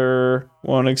father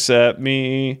won't accept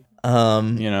me,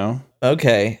 you know.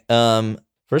 Okay.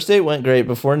 First date went great.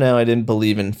 Before now, I didn't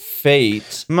believe in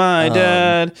fate. My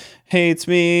dad hates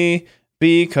me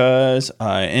because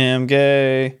I am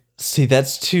gay. See,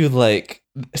 that's too like.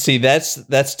 See,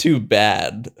 that's too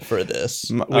bad for this.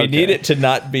 We Okay. need it to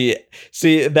not be.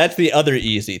 See, that's the other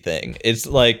easy thing. It's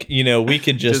like, you know, we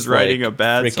could just writing like, a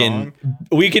bad freaking- song.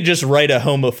 We could just write a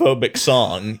homophobic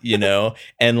song, you know,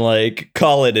 and like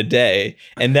call it a day,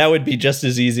 and that would be just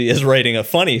as easy as writing a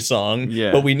funny song.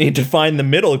 Yeah. But we need to find the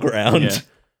middle ground,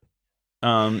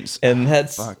 and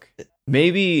that's fuck.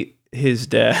 Maybe his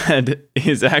dad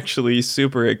is actually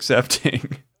super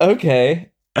accepting. okay.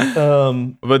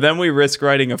 But then we risk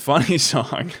writing a funny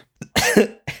song.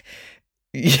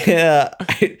 Yeah.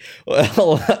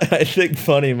 I think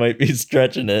funny might be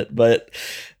stretching it, but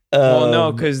Well,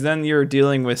 no, because then you're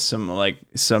dealing with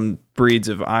some breeds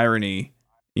of irony,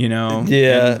 you know?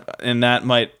 Yeah. And that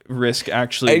might risk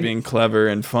actually I- being clever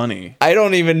and funny. I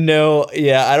don't even know.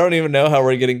 Yeah, I don't even know how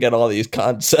we're gonna get all these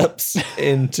concepts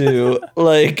into.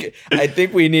 Like, I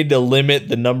think we need to limit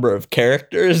the number of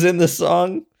characters in the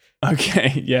song.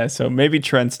 Okay, yeah, so maybe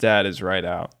Trent's dad is right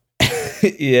out.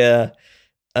 Yeah.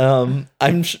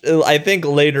 I think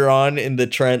later on in the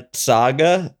Trent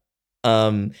saga,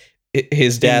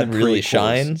 his dad In the really prequels.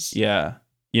 shines. Yeah.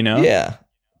 You know? Yeah.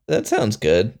 That sounds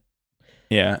good.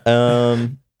 Yeah. I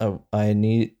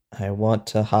want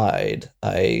to hide.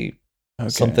 Okay.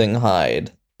 Something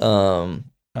hide. So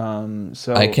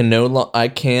I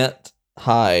can't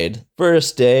hide.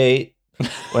 First date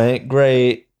went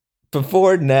great.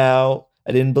 Before now,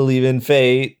 I didn't believe in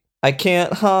fate. I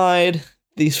can't hide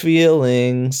these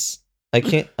feelings. I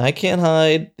can't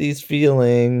hide these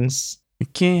feelings. I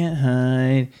can't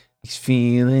hide these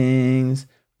feelings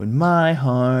when my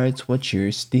heart's what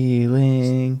you're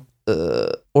stealing.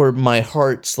 Or my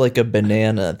heart's like a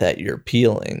banana that you're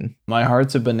peeling. My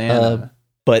heart's a banana.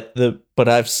 But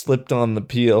I've slipped on the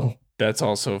peel. That's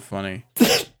also funny.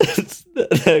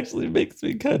 That actually makes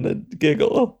me kind of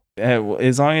giggle.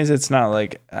 As long as it's not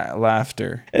like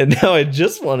laughter. And now I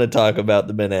just want to talk about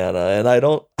the banana, and I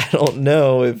don't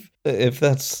know if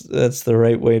that's the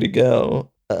right way to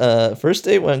go. First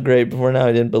date went great. Before now,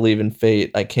 I didn't believe in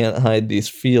fate. I can't hide these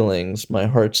feelings. My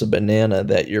heart's a banana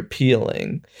that you're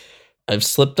peeling. I've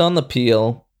slipped on the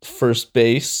peel. First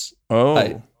base.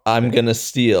 Oh, I'm gonna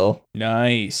steal.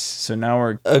 nice. So now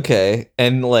we're Okay,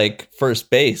 and like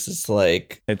first base, it's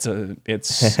like it's I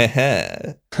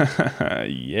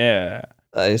yeah,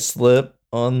 slip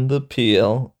on the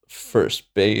peel.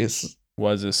 First base.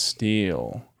 was a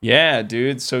steal. Yeah,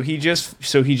 dude. So he just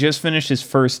finished his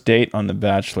first date on The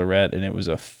Bachelorette, and it was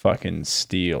a fucking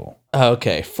steal.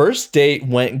 Okay, first date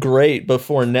went great.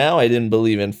 Before now, I didn't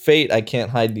believe in fate. I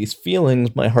can't hide these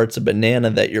feelings. My heart's a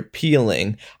banana that you're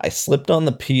peeling. I slipped on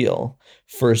the peel.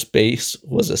 First base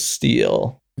was a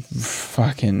steal.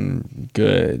 Fucking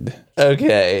good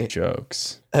Okay.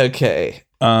 jokes. Okay.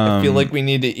 I feel like we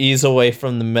need to ease away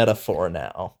from the metaphor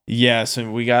now. Yeah,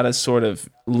 so we gotta sort of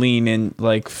lean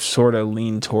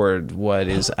toward what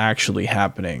is actually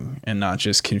happening and not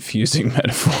just confusing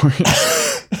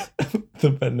metaphors. The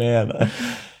banana.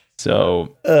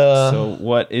 So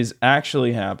what is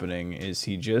actually happening is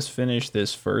he just finished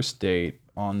this first date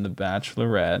on The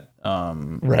Bachelorette.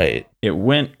 Right. It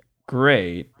went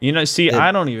great.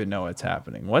 I don't even know what's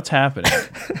happening. What's happening?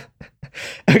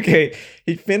 Okay,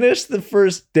 he finished the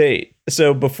first date.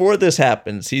 So before this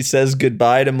happens, he says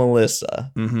goodbye to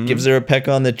Melissa, gives her a peck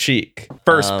on the cheek.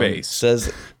 First base.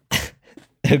 Says,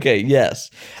 okay, yes.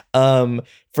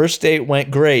 First date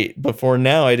went great. Before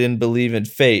now, I didn't believe in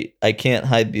fate. I can't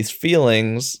hide these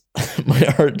feelings. My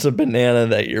heart's a banana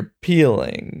that you're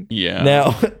peeling. Yeah.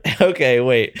 Now, okay,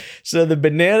 wait. So the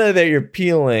banana that you're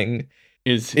peeling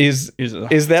is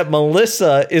that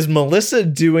Melissa? Is Melissa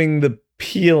doing the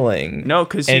peeling? No,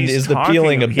 because is the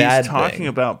peeling a bad thing? He's talking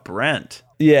about Brent.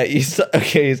 Yeah, he's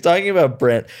talking about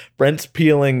Brent. Brent's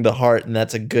peeling the heart, and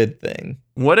that's a good thing.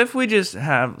 What if we just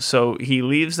have, so he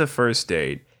leaves the first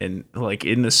date and like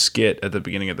in the skit at the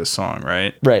beginning of the song,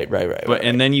 right? Right.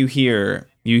 And then you hear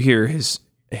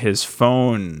his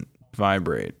phone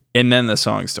vibrate, and then the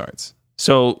song starts.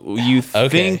 So you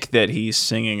think that he's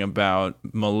singing about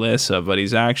Melissa, but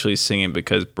he's actually singing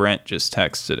because Brent just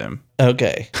texted him.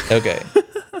 Okay.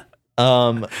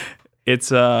 It's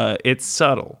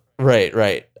subtle.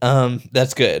 Right.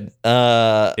 That's good.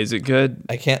 Is it good?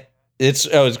 I can't. It's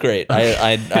great.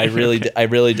 I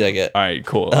really dig it. All right,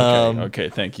 cool. Okay,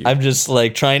 thank you. I'm just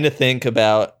like trying to think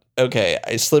about. Okay,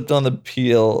 I slipped on the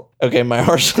peel. Okay, my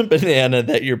heart's a banana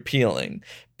that you're peeling.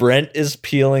 Brent is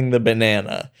peeling the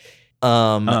banana.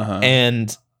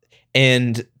 And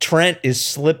Trent is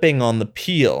slipping on the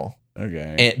peel.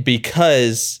 Okay. And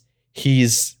because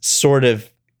he's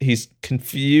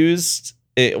confused.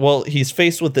 He's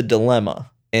faced with a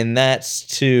dilemma, and that's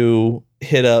to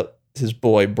hit up his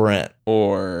boy Brent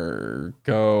or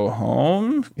go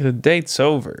home. The date's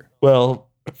over. Well,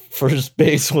 first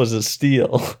base was a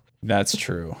steal. That's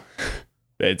true.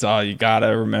 It's all you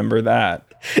gotta remember that.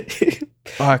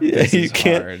 Fuck, yeah, this you is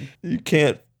can't. hard. You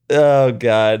can't. Oh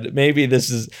God, maybe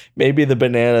the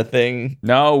banana thing.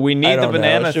 No, we need the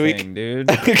banana thing,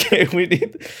 dude. Okay, we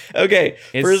need. Okay,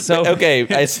 it's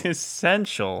it's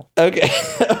essential.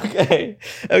 Okay.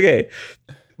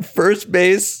 First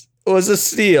base was a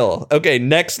steal. Okay,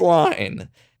 next line.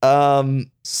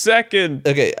 Second.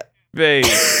 Okay.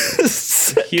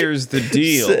 Base. Here's the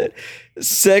deal.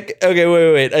 Okay,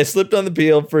 wait. I slipped on the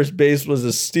peel. First base was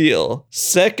a steal.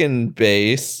 Second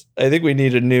base. I think we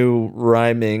need a new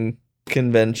rhyming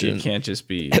convention. You can't just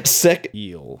be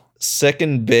eel.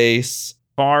 Second base.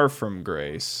 Far from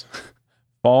grace.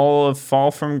 Fall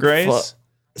from grace.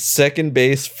 Second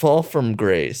base. Fall from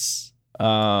grace.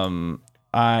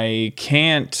 I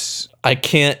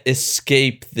can't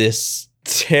escape this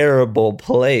terrible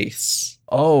place.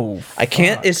 Oh, fuck. I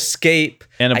can't escape.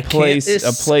 And a place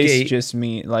just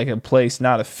mean like a place,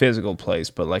 not a physical place,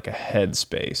 but like a head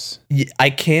space. I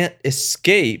can't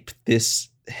escape this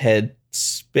head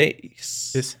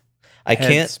space. I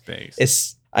can't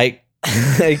escape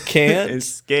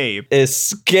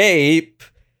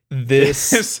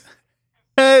this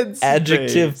head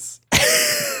adjective.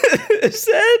 This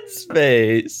head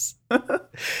space.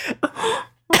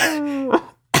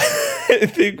 I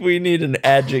think we need an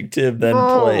adjective then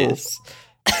place.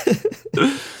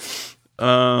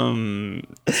 I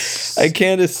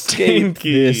can't escape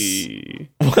this.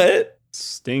 What?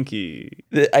 Stinky.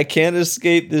 I can't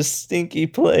escape this stinky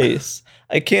place.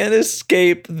 I can't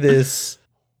escape this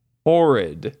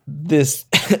horrid. This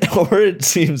horrid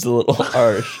seems a little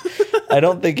harsh. I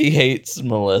don't think he hates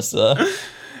Melissa.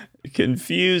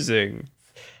 Confusing.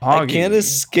 Hoggy. I can't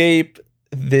escape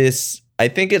this. I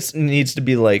think it needs to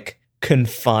be like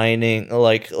confining,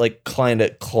 like kind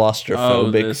of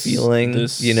claustrophobic feeling.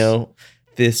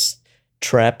 This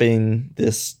trapping,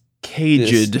 this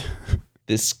caged,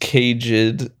 this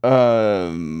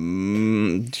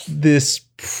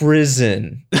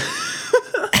prison.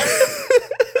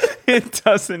 It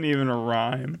doesn't even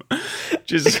rhyme.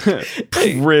 Just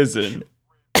prison.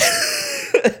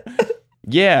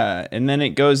 Yeah, and then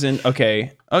it goes in.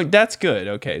 Okay. Oh, that's good.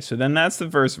 Okay, so then that's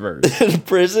the first verse.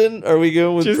 Prison? Are we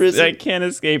going with prison? I can't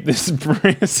escape this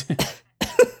prison.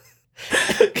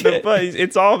 But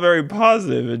it's all very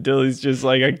positive until he's just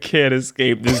like, I can't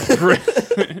escape this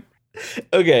prison.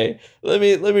 Okay, let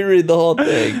me read the whole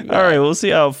thing. All right, we'll see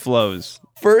how it flows.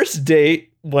 First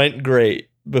date went great.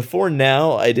 Before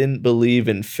now, I didn't believe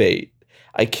in fate.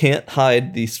 I can't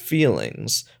hide these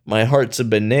feelings. My heart's a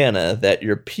banana that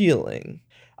you're peeling.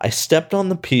 I stepped on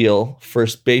the peel.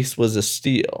 First base was a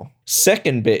steal.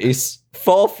 Second base,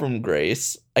 fall from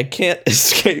grace. I can't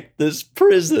escape this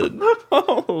prison.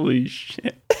 Holy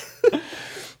shit.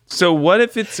 So what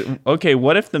if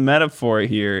the metaphor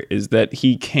here is that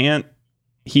he can't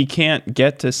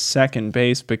get to second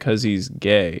base because he's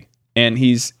gay. And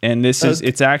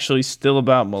it's actually still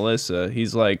about Melissa.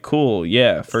 He's like, cool,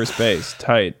 yeah, first base,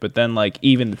 tight. But then like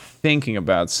even thinking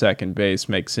about second base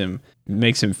makes him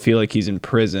feel like he's in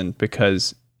prison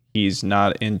because he's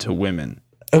not into women.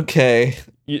 Okay.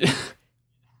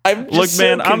 Look,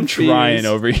 man, I'm trying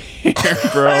over here,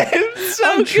 bro.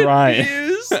 I'm trying.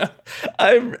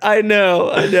 I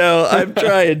know. I'm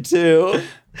trying too.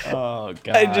 Oh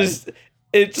God. I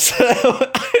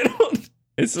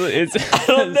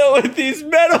don't know what these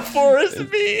metaphors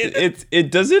mean.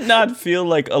 Does it not feel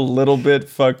like a little bit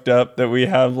fucked up that we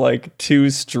have like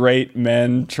two straight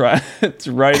men writing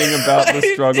about the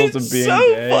struggles of being so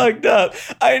gay? Fucked up.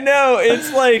 I know.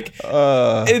 It's like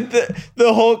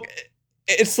the whole.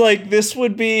 It's like this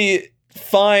would be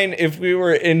fine if we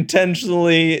were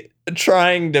intentionally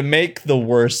trying to make the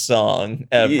worst song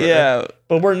ever. Yeah.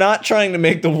 But we're not trying to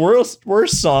make the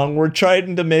worst song. We're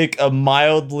trying to make a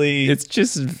mildly it's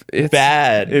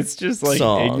bad. It's just like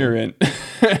song. Ignorant.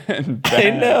 And bad.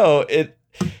 I know.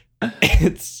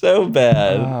 It's so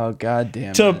bad. Oh God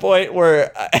damn it. To a point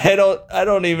where I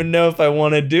don't even know if I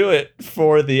want to do it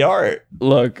for the art.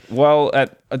 Look, well,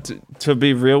 to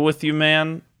be real with you,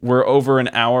 man, we're over an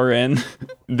hour in.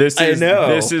 This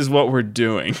is what we're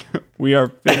doing. We are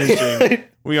finishing.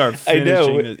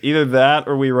 This. Either that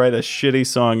or we write a shitty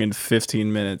song in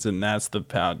 15 minutes, and that's the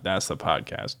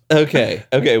podcast.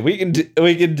 Okay, we can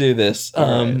do this.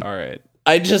 All right.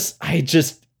 I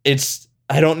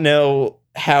don't know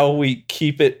how we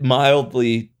keep it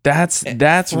mildly. That's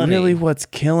funny. really what's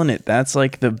killing it. That's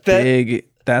like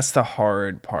that's the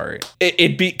hard part.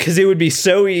 Because it would be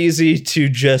so easy to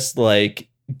just like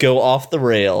go off the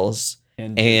rails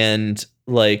and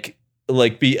like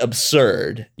be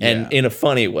absurd and in a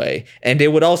funny way. And it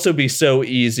would also be so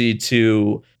easy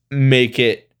to make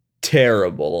it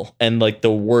terrible and like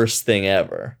the worst thing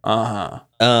ever.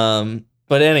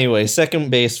 But anyway, second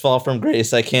base, fall from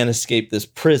grace. I can't escape this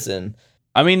prison.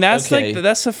 I mean, that's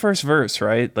that's the first verse,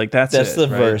 right? Like that's the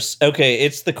verse. Okay,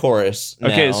 it's the chorus.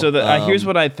 Okay, now. so here's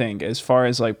what I think as far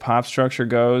as like pop structure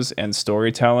goes and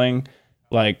storytelling,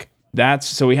 like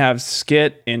so we have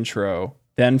skit, intro,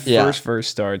 then first verse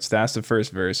starts. That's the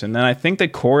first verse, and then I think the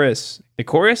chorus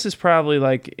is probably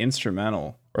like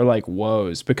instrumental or like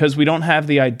woes because we don't have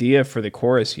the idea for the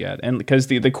chorus yet, and because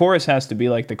the chorus has to be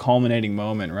like the culminating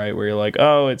moment, right? Where you're like,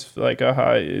 oh, it's like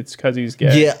it's because he's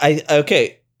gay. Yeah,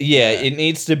 Yeah, it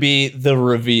needs to be the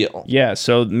reveal. Yeah,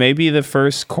 so maybe the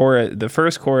first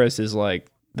chorus is like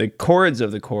the chords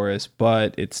of the chorus,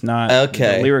 but it's not.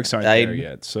 Okay, the lyrics aren't there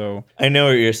yet. So I know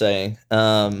what you're saying.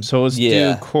 So let's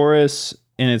do chorus,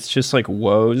 and it's just like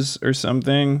woes or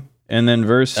something, and then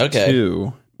verse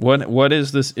 2. What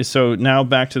is this? So now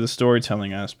back to the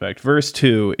storytelling aspect. Verse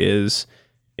 2 is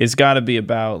got to be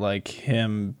about like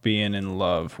him being in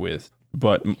love with.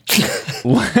 But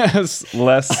less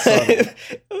subtle.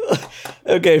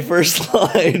 Okay, first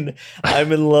line.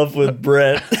 I'm in love with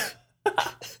Brent.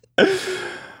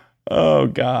 Oh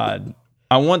God.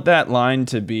 I want that line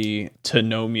to be to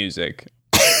no music.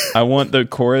 I want the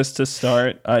chorus to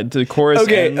start. The chorus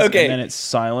ends, and then it's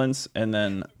silence, and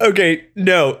then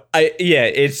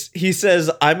he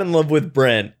says I'm in love with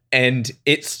Brent, and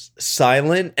it's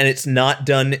silent, and it's not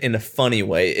done in a funny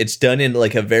way. It's done in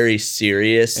like a very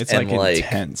serious and like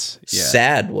intense,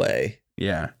 sad way.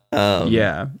 Yeah.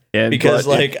 Because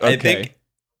I think.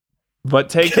 But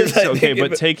take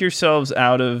yourselves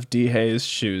out of D-Hay's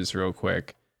shoes real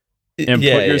quick. And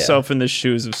put yourself in the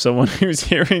shoes of someone who's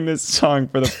hearing this song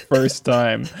for the first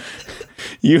time.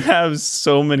 You have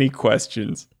so many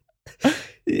questions.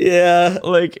 Yeah.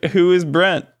 Like, who is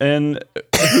Brent? And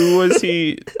who was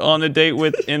he on a date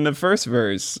with in the first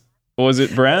verse? Was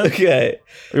it Brent? Okay.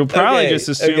 You'll probably just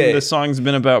assume the song's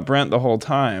been about Brent the whole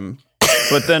time.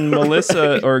 But then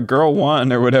Melissa or Girl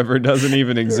One or whatever doesn't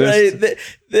even exist. Right.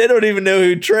 They don't even know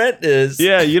who Trent is.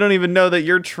 Yeah, you don't even know that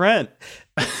you're Trent.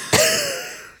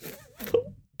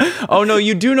 Oh no,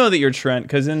 you do know that you're Trent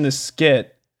because in the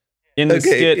skit,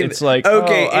 it's like,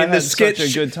 I had such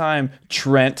a good time,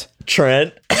 Trent.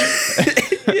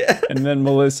 Yeah. And then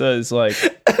Melissa is like,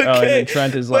 oh, and then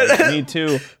Trent is like, me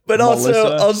too. But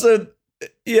Melissa.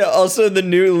 also the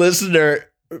new listener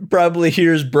probably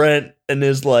hears Brent and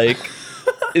is like,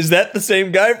 is that the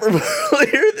same guy from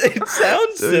earlier? They sound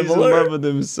So he's in similar. love with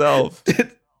himself.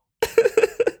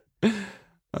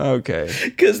 Okay.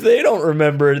 Because they don't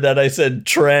remember that I said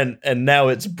Trent and now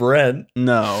it's Brent.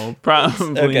 No,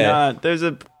 probably Okay. not. There's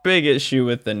a big issue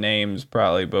with the names,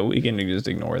 probably, but we can just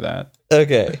ignore that.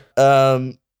 Okay.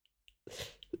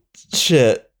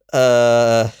 Shit.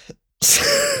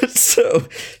 So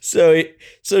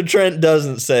Trent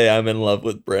doesn't say I'm in love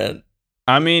with Brent.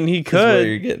 I mean, he Is where could.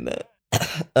 you're getting at.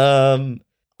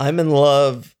 I'm in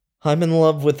love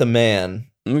with a man.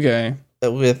 Okay.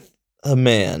 With a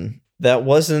man. That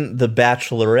wasn't the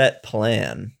Bachelorette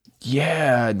plan.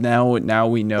 Yeah. Now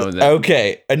we know that.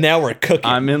 Okay, and now we're cooking.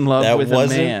 I'm in love That with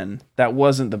wasn't- a man. That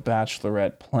wasn't the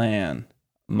Bachelorette plan.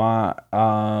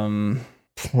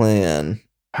 plan.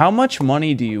 How much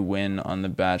money do you win on the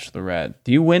Bachelorette?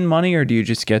 Do you win money or do you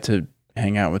just get to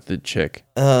hang out with the chick?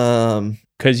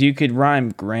 Because you could rhyme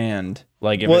grand.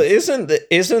 Like, if Well, it's-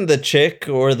 isn't the chick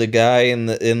or the guy in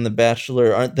the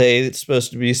Bachelor, aren't they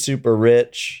supposed to be super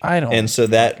rich? I don't. And so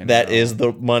fucking that know. is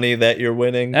the money that you're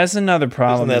winning. That's another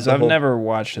problem. that Is the I've whole- never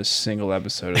watched a single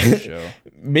episode of the show.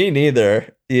 Me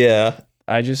neither. Yeah.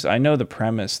 I know the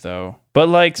premise though. But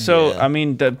like, so Yeah. I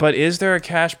mean, but is there a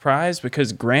cash prize?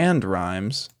 Because grand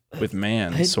rhymes with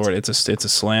man, sort of. It's a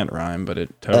slant rhyme, but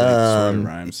it totally sort of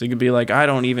rhymes. So you could be like, I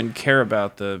don't even care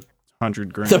about the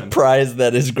 100 grand. The prize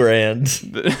that is grand.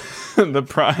 the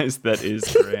prize that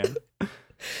is grand.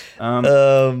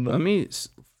 Let me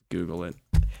Google it.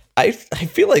 I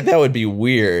feel like that would be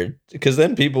weird because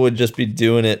then people would just be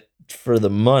doing it for the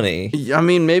money. I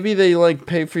mean, maybe they like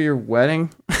pay for your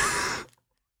wedding.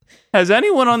 Has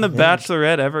anyone on The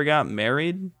Bachelorette ever got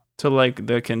married to like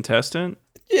the contestant?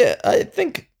 Yeah, I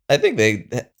think they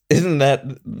isn't that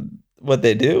what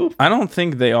they do? I don't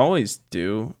think they always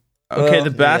do. Okay, Well, the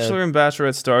Bachelor and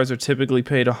Bachelorette stars are typically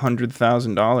paid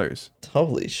 $100,000.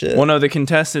 Holy shit. Well, no, the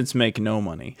contestants make no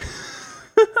money.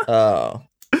 Oh.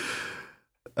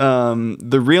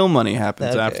 The real money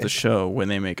happens after Okay. the show when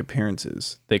they make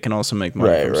appearances. They can also make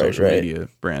money Right, from right, social right. media,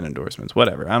 brand endorsements,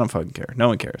 whatever. I don't fucking care. No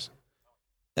one cares.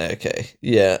 Okay.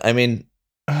 Yeah, I mean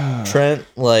Trent,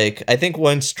 like, I think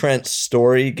once Trent's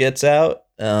story gets out,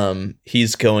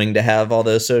 he's going to have all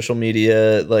those social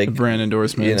media, like, The brand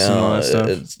endorsements you and all know,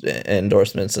 that stuff.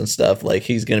 endorsements and stuff. Like,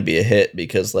 he's going to be a hit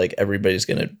because, like, everybody's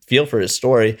going to feel for his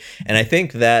story. And I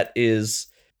think that is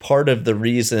part of the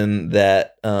reason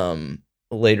that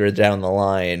later down the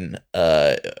line,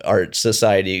 our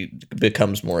society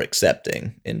becomes more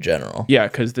accepting in general. Yeah,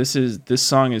 because this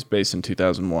song is based in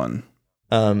 2001.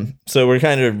 So we're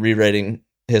kind of rewriting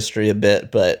history a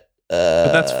bit, but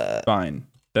That's fine.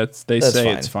 That's that's say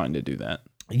fine. it's fine to do that.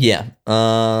 yeah.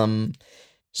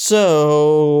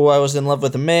 So I was in love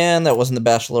with a man. That wasn't the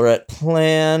Bachelorette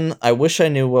plan. I wish I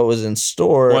knew what was in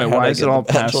store. How'd Why I is get it all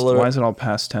the past? Bachelorette? Why is it all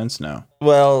past tense now?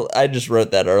 Well, I just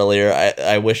wrote that earlier.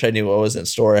 I wish I knew what was in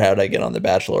store. How'd I get on the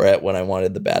Bachelorette when I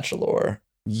wanted the Bachelor?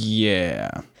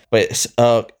 Yeah. Wait.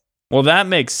 Well, that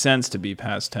makes sense to be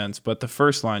past tense, but the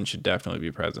first line should definitely be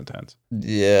present tense.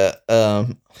 Yeah.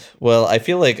 Well, I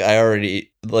feel like I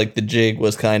already like the jig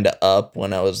was kind of up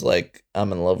when I was like,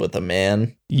 I'm in love with a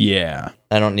man. Yeah.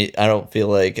 I don't feel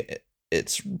like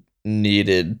it's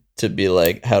needed to be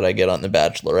like, how'd I get on the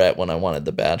Bachelorette when I wanted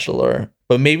the Bachelor?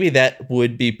 But maybe that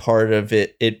would be part of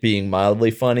it being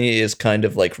mildly funny is kind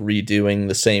of like redoing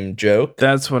the same joke.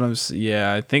 That's what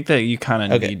yeah, I think that you kind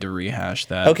of Okay. need to rehash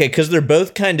that. Okay, because they're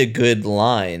both kind of good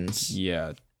lines.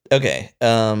 Yeah. Okay.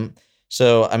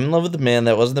 So I'm in love with the man.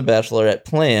 That wasn't the Bachelorette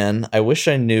plan. I wish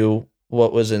I knew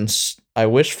what was I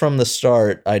wish from the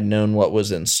start I'd known what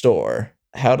was in store.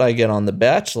 How'd I get on the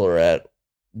Bachelorette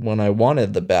when I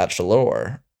wanted the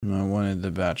Bachelor? I wanted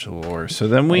the Bachelor. So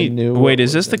then I knew what wait,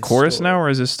 is was this the in chorus store. now or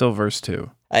is this still verse 2?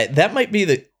 That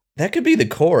could be the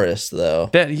chorus though,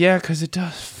 Yeah, because it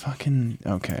does fucking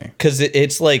okay. because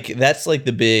it's like that's like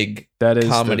the big That is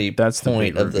comedy that's the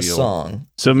point big of the reveal. song.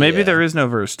 So maybe Yeah. there is no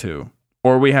verse 2,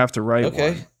 or we have to write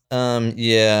Okay. one.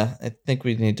 Yeah, I think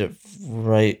we need to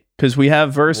write. Because we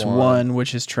have verse One. 1,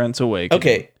 which is Trent's Awakening.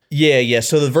 Okay. Yeah.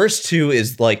 So the verse 2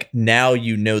 is like now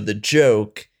you know the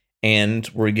joke, and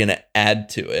we're gonna add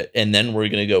to it, and then we're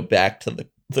gonna go back to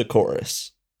the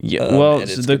chorus. Yeah. Well, and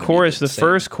it's the gonna be chorus, the the same.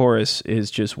 first chorus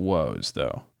is just woes,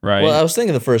 though, right? Well, I was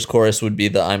thinking the first chorus would be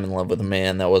the "I'm in love with a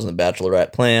man." That wasn't the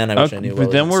Bachelorette plan. I wish I knew. What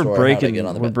but then was in we're store. How'd I breaking get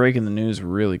on the we're breaking the news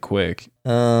really quick.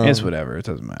 ba- It's whatever. It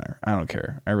doesn't matter. I don't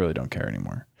care. I really don't care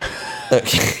anymore.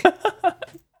 Okay.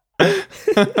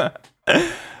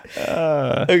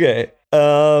 Okay.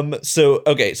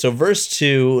 So verse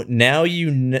 2. Now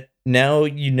you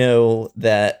know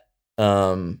that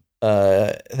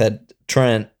that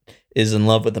Trent is in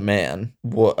love with a man.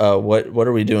 What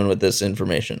are we doing with this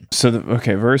information? So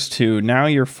verse 2. Now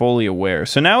you're fully aware.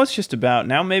 So now it's just about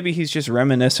now. Maybe he's just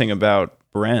reminiscing about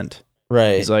Brent.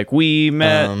 Right. He's like, we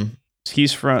met.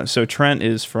 So Trent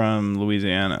is from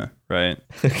Louisiana, right?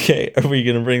 Okay. Are we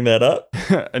gonna bring that up?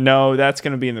 No, that's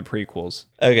gonna be in the prequels.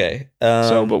 Okay.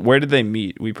 But where did they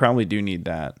meet? We probably do need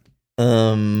that.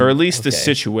 Or at least the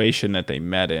situation that they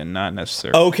met in, not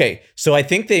necessarily. Okay, so I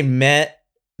think they met.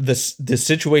 The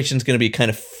situation's going to be kind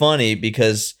of funny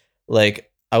because,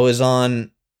 like,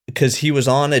 because he was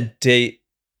on a date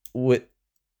with,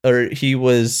 or he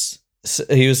was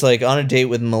like on a date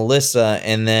with Melissa,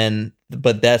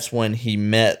 but that's when he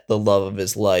met the love of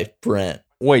his life, Brent.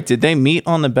 Wait, did they meet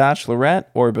on The Bachelorette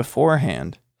or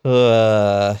beforehand?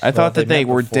 I thought that they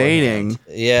were dating,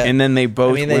 yeah, and then they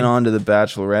both went on to The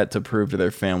Bachelorette to prove to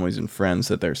their families and friends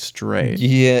that they're straight.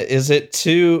 Yeah, is it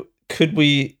too? Could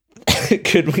we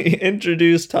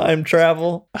introduce time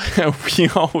travel? We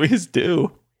always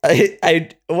do.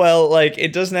 Well, like,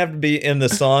 it doesn't have to be in the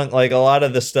song. Like, a lot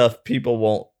of the stuff people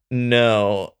won't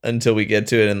know until we get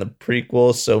to it in the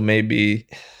prequel. So maybe.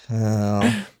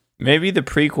 Maybe the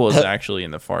prequel is actually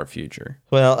in the far future.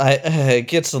 Well, it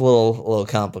gets a little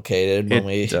complicated when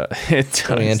we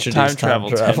introduce time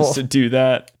travel tends to do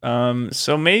that.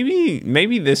 So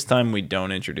maybe this time we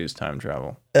don't introduce time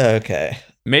travel. Okay.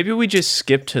 Maybe we just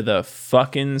skip to the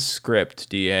fucking script,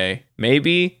 DA.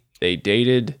 Maybe they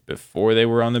dated before they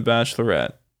were on The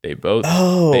Bachelorette. They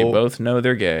both know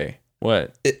they're gay.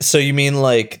 What? So you mean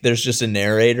like there's just a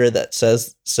narrator that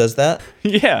says that?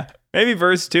 Yeah. Maybe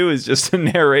verse 2 is just a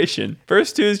narration.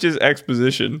 Verse 2 is just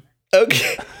exposition.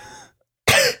 Okay.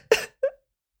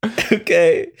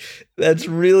 Okay. That's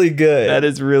really good. That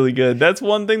is really good. That's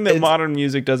one thing that modern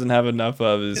music doesn't have enough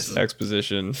of is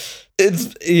exposition.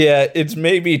 It's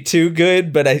maybe too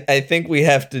good, but I think we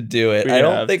have to do it. I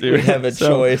don't think we have a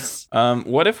choice.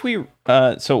 What if we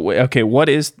what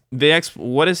is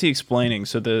he explaining?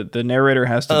 So the narrator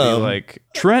has to be like,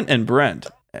 Trent and Brent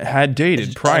had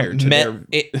dated prior to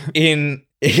in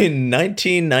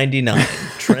 1999.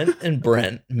 Trent and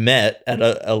Brent met at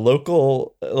a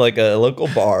local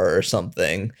bar or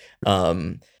something.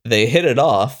 They hit it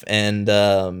off, and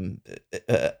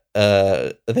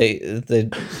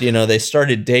they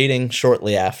started dating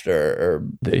shortly after. Or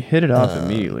they hit it off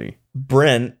immediately.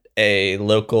 Brent, a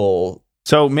local.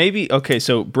 So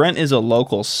so Brent is a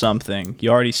local something. You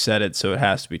already said it, so it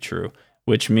has to be true.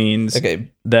 Which means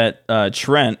that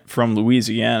Trent from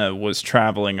Louisiana was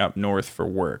traveling up north for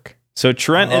work. So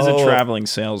Trent is a traveling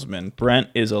salesman. Brent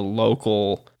is a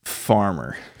local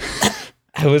farmer.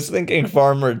 I was thinking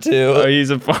farmer too. Oh,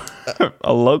 he's a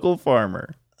local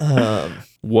farmer.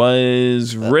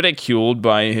 Was ridiculed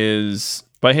by his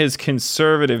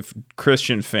conservative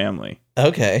Christian family.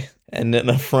 Okay, and an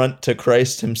affront to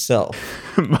Christ himself.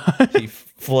 He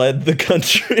fled the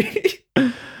country.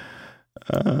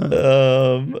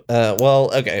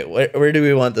 Okay. Where do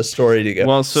we want the story to go?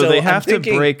 Well, so they have to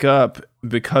break up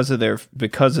because of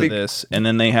this, and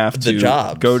then they have to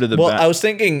go to the. Well, I was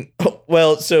thinking.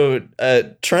 Well, so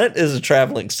Trent is a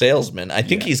traveling salesman. I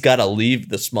think he's got to leave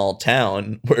the small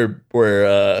town where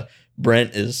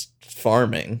Brent is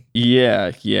farming.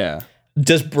 Yeah, yeah.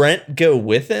 Does Brent go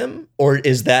with him, or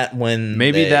is that when?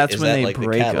 Maybe that's when they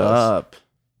break up.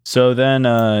 So then,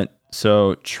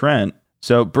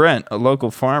 So Brent, a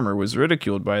local farmer, was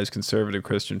ridiculed by his conservative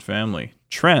Christian family.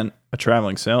 Trent, a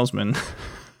traveling salesman.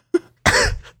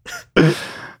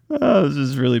 This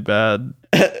is really bad.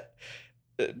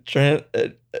 Trent,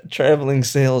 a traveling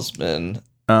salesman,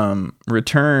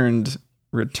 returned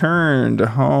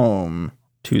home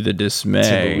to the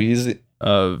dismay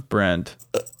of Brent.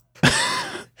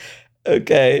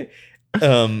 Okay.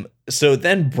 So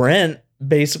then Brent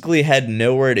basically had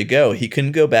nowhere to go. He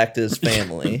couldn't go back to his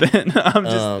family. Then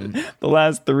the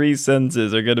last 3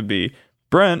 sentences are going to be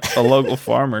Brent, a local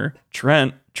farmer,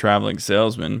 Trent, traveling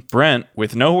salesman, Brent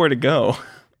with nowhere to go.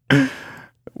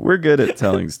 We're good at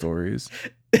telling stories.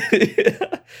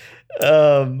 It's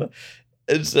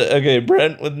okay.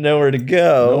 Brent with nowhere to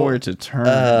go, nowhere to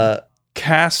turn.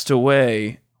 Cast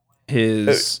away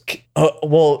his.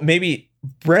 Well, maybe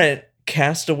Brent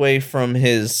cast away from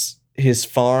his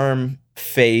farm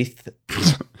faith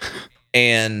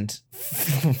and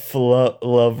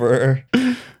lover.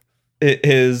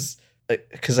 His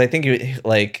because I think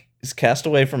he's cast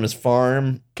away from his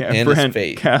farm and his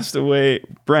faith. Cast away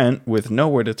Brent with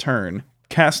nowhere to turn.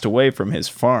 cast away from his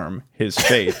farm, his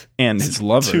faith, and his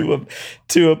lover.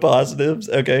 Two positives.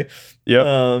 Okay.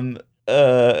 Yep.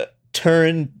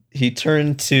 He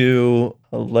turned to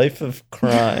a life of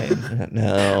crime.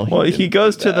 No. Well, he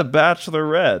goes to the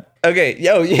Bachelorette. Okay.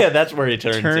 Yeah, that's where he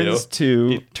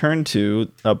turned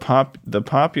to the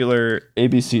popular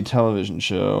ABC television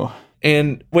show.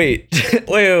 And wait.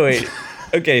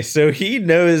 Okay, so he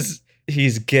knows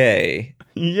he's gay.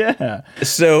 Yeah.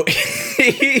 So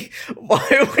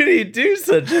why would he do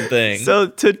such a thing? So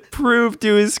to prove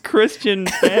to his Christian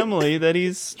family that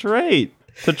he's straight.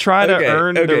 To try to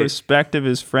earn the respect of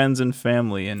his friends and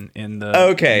family in the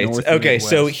North and Midwest.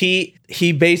 So he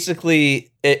basically,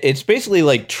 it's basically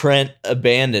like Trent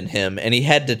abandoned him, and he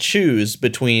had to choose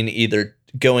between either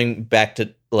going back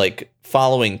to like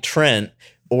following Trent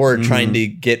or trying to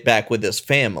get back with his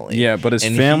family. Yeah, but his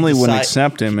family wouldn't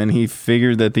accept him, and he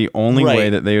figured that the only way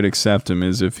that they would accept him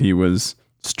is if he was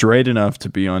straight enough to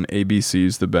be on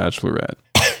ABC's The Bachelorette.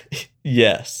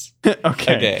 Yes.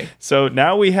 Okay. So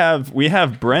now we have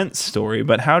Brent's story,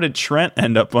 but how did Trent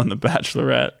end up on The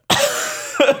Bachelorette?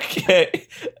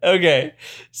 Okay.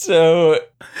 So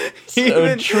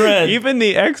Trent, even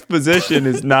the exposition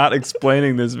is not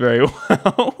explaining this very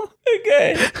well.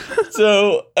 Okay.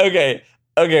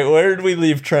 Where did we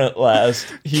leave Trent last?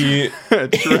 Trent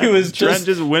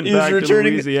just went back to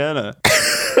Louisiana.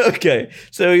 Okay,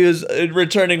 so he was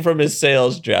returning from his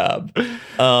sales job.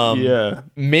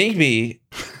 Maybe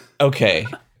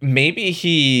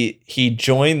he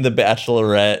joined the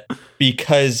Bachelorette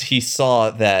because he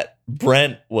saw that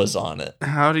Brent was on it.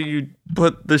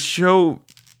 But the show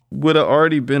would have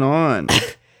already been on.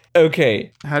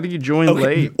 Okay. How do you join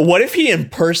late? What if he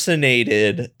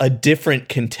impersonated a different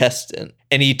contestant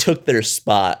and he took their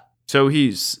spot? So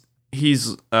is he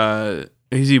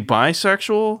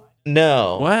bisexual?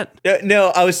 No. What?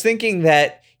 No, I was thinking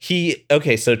that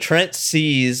so Trent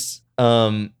sees,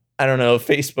 I don't know, a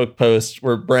Facebook post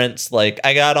where Brent's like,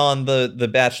 I got on the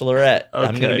Bachelorette. Okay.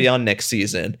 I'm going to be on next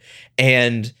season.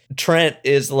 And Trent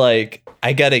is like,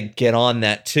 I got to get on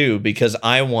that too because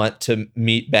I want to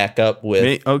meet back up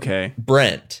with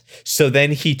Brent. So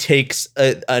then he takes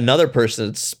another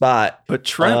person's spot. But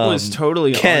Trent was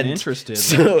totally uninterested.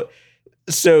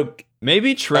 So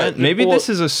maybe Trent. This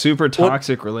is a super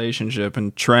toxic relationship,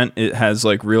 and Trent has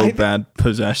like real bad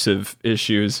possessive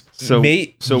issues. So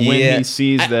when he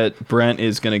sees that Brent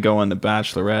is going to go on The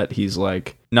Bachelorette, he's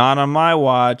like, "Not on my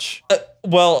watch."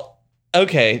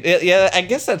 Okay, yeah, I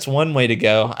guess that's one way to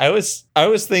go. I was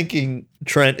thinking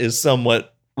Trent is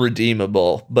somewhat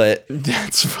redeemable, but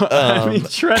that's fine.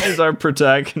 Trent is our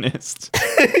protagonist.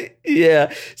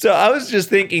 Yeah. So I was just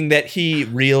thinking that he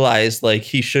realized like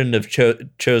he shouldn't have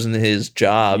chosen his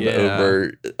job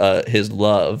over his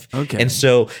love. Okay. And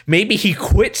so maybe he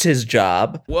quits his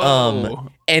job. Whoa.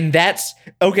 And that's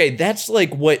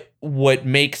like what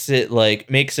makes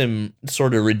him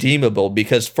sort of redeemable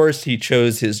because first he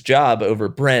chose his job over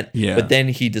Brent, but then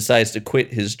he decides to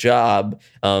quit his job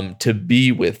to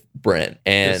be with Brent.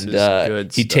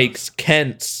 And he takes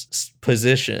Kent's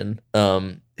position,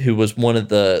 who was one of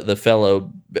the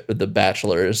fellow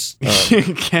bachelors.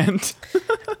 Kent.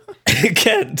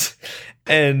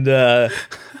 And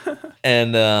then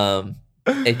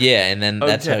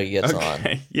that's how he gets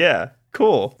on. Yeah.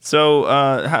 Cool. So,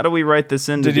 how do we write this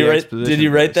into the exposition? Did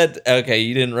you write that? Okay,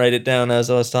 you didn't write it down as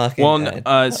I was talking.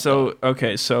 Well,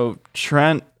 so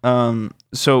Trent,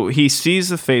 so he sees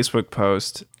the Facebook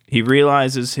post. He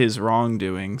realizes his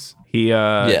wrongdoings.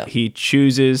 He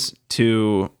chooses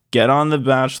to get on The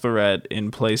Bachelorette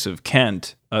in place of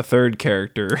Kent, a third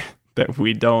character that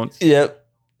we don't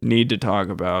need to talk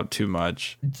about too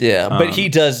much. Yeah, but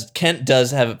Kent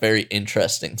does have a very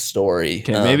interesting story.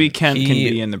 Okay, maybe Kent can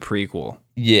be in the prequel.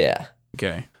 Yeah.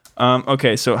 Okay.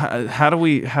 Okay, so how do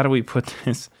we put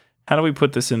this? How do we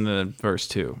put this in the verse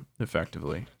 2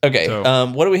 effectively? Okay.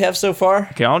 So, what do we have so far?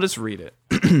 Okay, I'll just read it.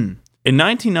 In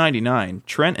 1999,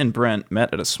 Trent and Brent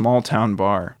met at a small town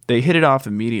bar. They hit it off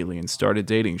immediately and started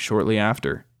dating shortly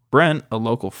after. Brent, a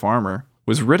local farmer,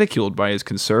 was ridiculed by his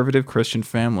conservative Christian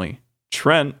family.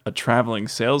 Trent, a traveling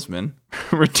salesman,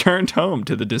 returned home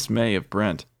to the dismay of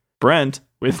Brent. Brent,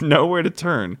 with nowhere to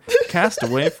turn, cast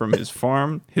away from his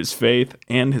farm, his faith,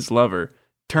 and his lover,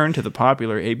 turned to the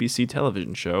popular ABC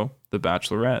television show, The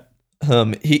Bachelorette.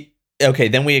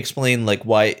 Then we explain like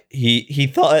why he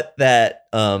thought that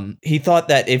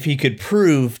if he could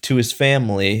prove to his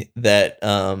family that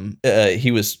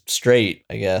he was straight,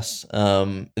 I guess,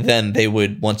 then they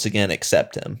would once again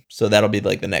accept him. So that'll be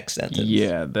like the next sentence.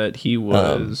 Yeah, that he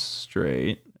was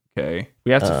straight. Okay,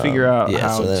 we have to figure out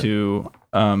how to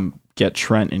get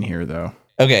Trent in here though.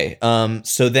 Okay,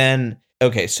 so then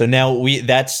Okay, so now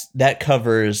that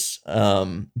covers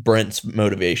Brent's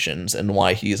motivations and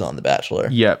why he's on The Bachelor.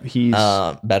 Yep, he's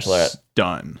Bachelorette.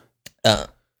 done.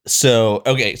 So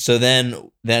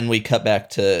then we cut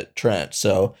back to Trent.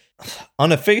 So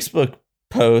on a Facebook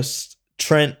post,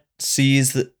 Trent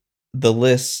sees the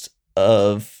list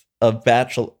of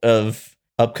upcoming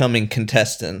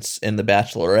contestants in The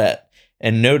Bachelorette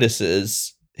and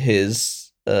notices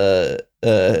his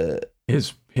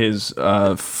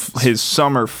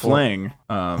summer fling.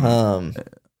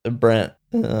 Brent.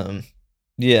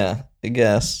 Yeah, I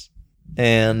guess.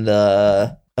 And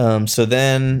so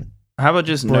then how about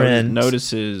just Brent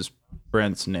notices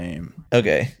Brent's name?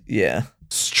 Okay, yeah.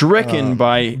 Stricken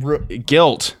by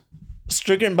guilt.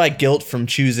 Stricken by guilt from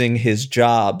choosing his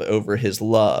job over his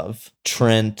love,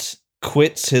 Trent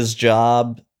quits his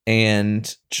job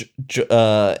and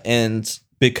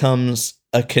becomes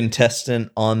a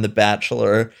contestant on The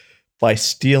Bachelor by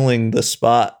stealing the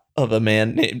spot of a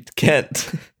man named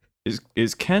Kent.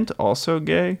 Is Kent also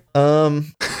gay? Are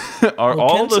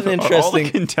all the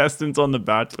contestants on The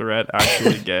Bachelorette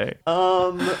actually gay?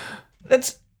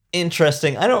 That's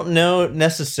interesting. I don't know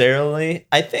necessarily.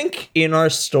 I think in our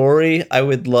story, I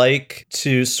would like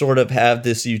to sort of have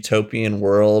this utopian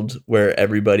world where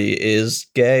everybody is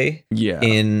gay. Yeah.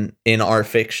 In our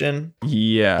fiction.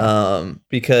 Yeah.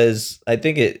 Because I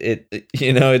think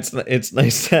it's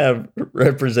nice to have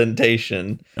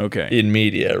representation. Okay. In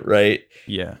media, right?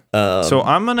 Yeah. So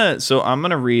I'm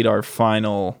gonna read our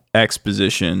final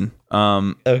exposition.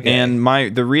 Okay. And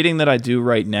the reading that I do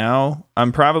right now,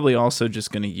 I'm probably also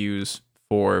just gonna use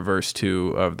for verse 2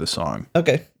 of the song.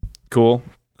 Okay. Cool.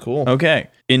 Okay.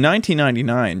 In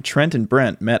 1999, Trent and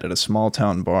Brent met at a small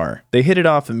town bar. They hit it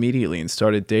off immediately and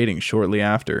started dating shortly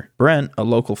after. Brent, a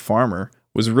local farmer,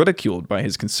 was ridiculed by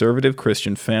his conservative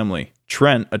Christian family.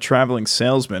 Trent, a traveling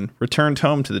salesman, returned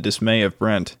home to the dismay of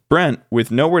Brent. Brent,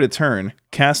 with nowhere to turn,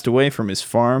 cast away from his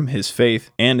farm, his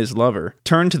faith, and his lover,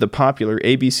 turned to the popular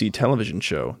ABC television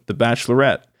show, The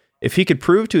Bachelorette. If he could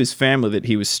prove to his family that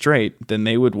he was straight, then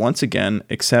they would once again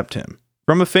accept him.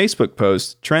 From a Facebook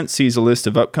post, Trent sees a list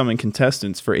of upcoming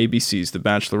contestants for ABC's The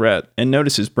Bachelorette and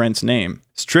notices Brent's name.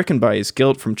 Stricken by his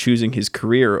guilt from choosing his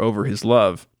career over his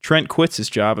love, Trent quits his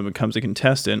job and becomes a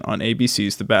contestant on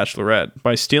ABC's The Bachelorette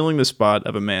by stealing the spot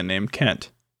of a man named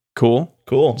Kent. Cool?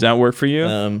 Does that work for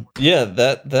you? Yeah,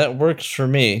 that works for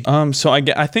me. So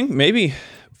I think maybe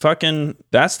fucking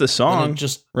that's the song,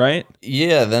 right?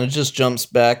 Yeah, then it just jumps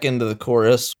back into the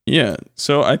chorus. Yeah.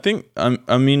 So I think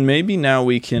maybe now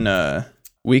we can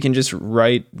just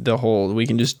write we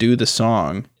can just do the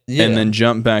song and then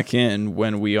jump back in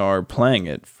when we are playing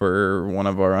it for one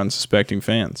of our unsuspecting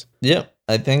fans. Yeah,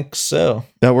 I think so.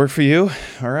 That work for you?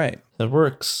 All right. That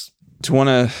works. Do you want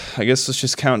to, I guess let's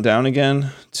just count down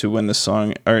again to when the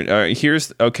song, all right, here's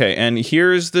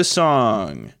the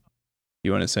song.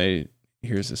 You want to say,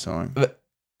 here's the song?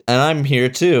 And I'm here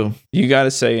too. You got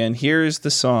to say, and here's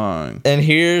the song. And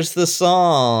here's the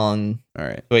song. All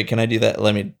right. Wait, can I do that?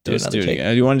 Let me do Just another take.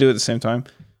 Do you want to do it at the same time?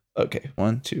 Okay.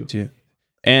 1, 2.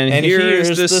 And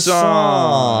here's the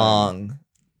song.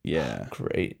 Yeah.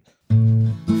 Great.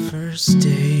 First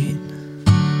date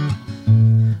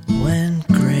went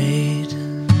great.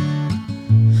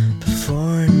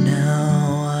 Before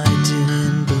now, I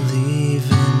didn't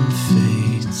believe in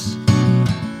fates.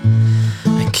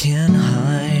 I can't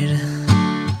hide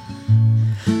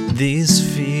these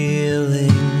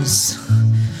feelings.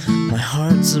 My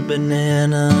heart's a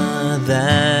banana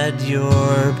that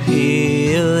you're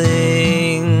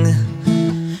peeling.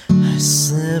 I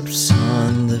slipped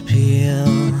on the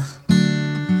peel.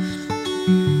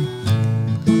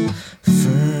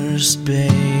 First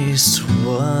base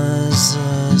was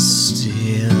a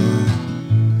steal.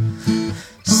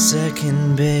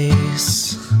 Second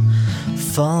base,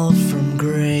 fall from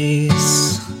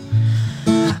grace.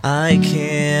 I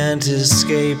can't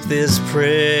escape this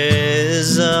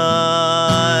prison.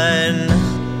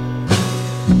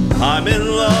 I'm in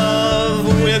love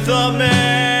with a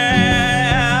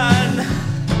man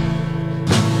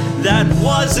that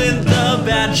wasn't the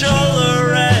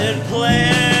Bachelorette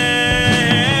plan.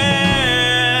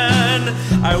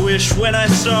 I wish when I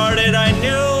started I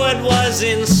knew what was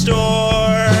in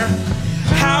store.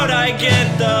 How'd I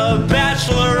get the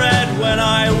Bachelorette when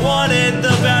I wanted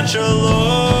the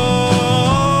Bachelor?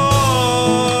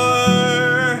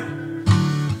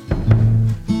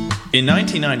 In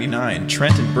 1999,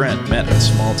 Trent and Brent met at a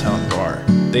small town bar.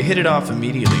 They hit it off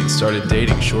immediately and started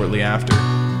dating shortly after.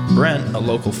 Brent, a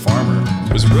local farmer,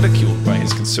 was ridiculed by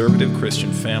his conservative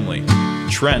Christian family.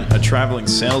 Trent, a traveling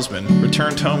salesman,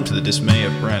 returned home to the dismay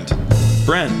of Brent.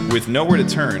 Brent, with nowhere to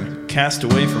turn, cast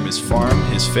away from his farm,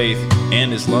 his faith,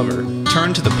 and his lover,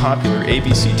 turned to the popular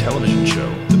ABC television show,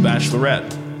 The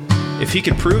Bachelorette. If he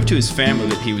could prove to his family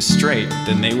that he was straight,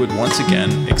 then they would once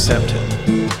again accept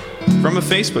him. From a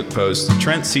Facebook post,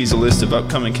 Trent sees a list of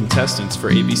upcoming contestants for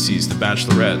ABC's The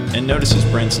Bachelorette and notices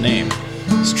Brent's name.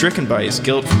 Stricken by his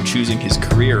guilt from choosing his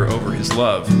career over his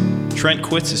love, Trent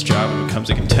quits his job and becomes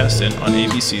a contestant on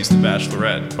ABC's The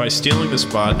Bachelorette by stealing the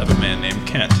spot of a man named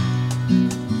Kent.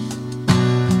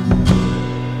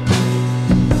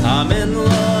 I'm in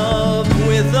love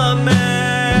with a man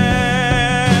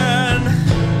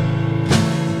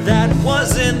that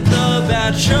wasn't the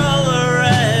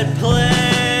Bachelorette plan.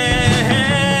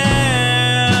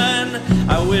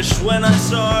 I wish when I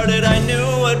started I knew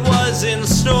what was in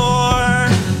store.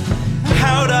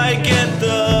 How'd I get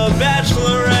the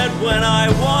Bachelorette when I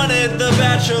wanted the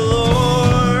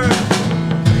Bachelor?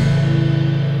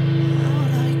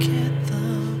 How'd I get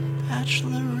the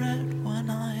Bachelorette when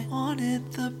I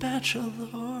wanted the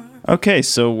Bachelor? Okay,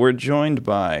 so we're joined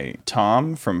by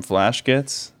Tom from Flash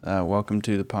Gets. Welcome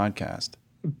to the podcast.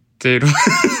 Dude,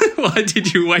 why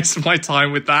did you waste my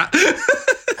time with that?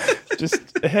 Just,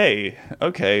 hey,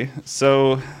 okay,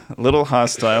 so a little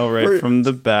hostile right from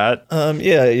the bat.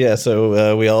 Yeah.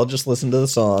 So we all just listened to the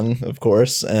song, of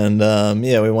course, and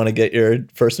we want to get your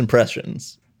first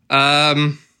impressions.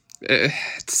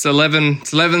 It's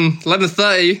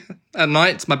 11:30 at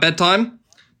night. It's my bedtime,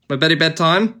 my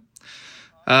bedtime.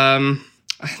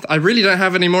 I really don't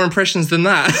have any more impressions than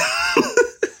that.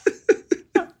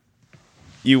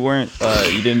 You weren't,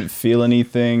 you didn't feel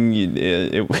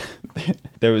anything.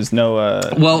 There was no.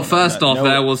 Well, first off,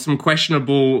 there was some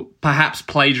questionable, perhaps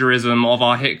plagiarism of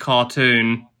our hit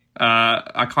cartoon.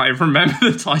 I can't even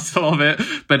remember the title of it,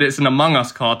 but it's an Among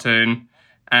Us cartoon.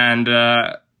 And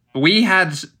we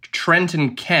had Trent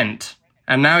and Kent,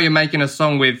 and now you're making a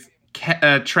song with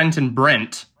Trent and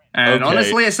Brent. And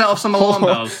honestly, it set off some alarm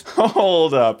bells.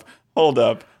 Hold up.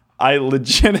 I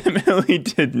legitimately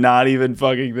did not even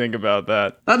fucking think about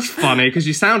that. That's funny, because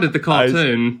you sounded the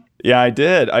cartoon. Yeah, I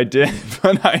did,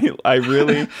 but I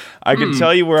really, I could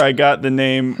tell you where I got the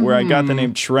name,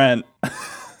 Trent.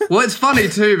 Well, it's funny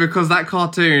too, because that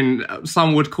cartoon,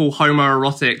 some would call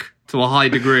homoerotic to a high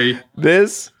degree.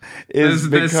 This is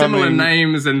there's similar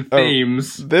names and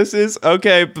themes. This is,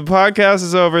 okay, the podcast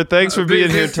is over. Thanks for being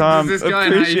here, Tom. This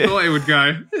guy how you thought it would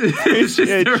go. It's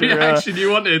just the reaction you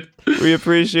wanted. We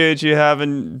appreciate you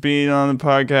being on the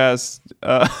podcast.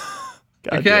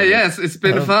 Okay, yes, it's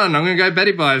been fun. I'm going to go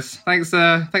Betty Buys. Thanks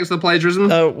for the plagiarism.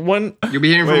 You'll be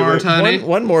hearing from our attorney.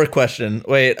 One more question.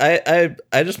 Wait, I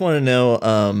just want to know,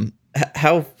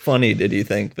 how funny did you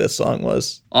think this song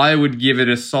was? I would give it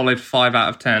a solid 5 out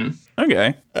of 10.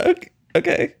 Okay.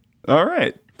 All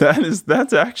right.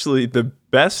 That's actually the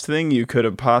best thing you could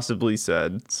have possibly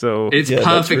said. So it's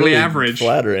perfectly really average.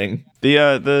 Flattering.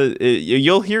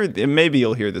 You'll hear, maybe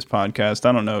you'll hear this podcast.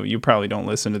 I don't know. You probably don't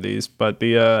listen to these, but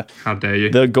how dare you?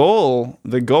 The goal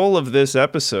of this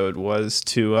episode was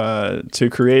to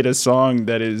create a song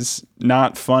that is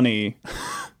not funny,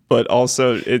 but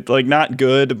also not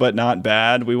good but not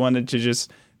bad. We wanted to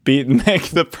just make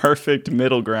the perfect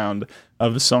middle ground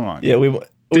of a song. Yeah,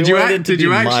 did you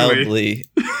actually? Mildly.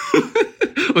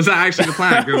 Was that actually the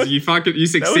plan? Because you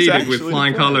succeeded with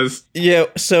flying colors. Yeah.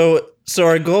 So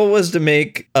our goal was to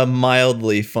make a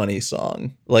mildly funny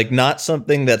song, like not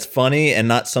something that's funny and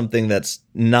not something that's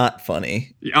not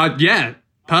funny. Yeah.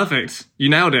 Perfect. You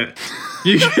nailed it.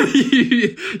 You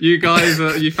guys,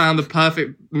 you found the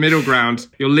perfect middle ground.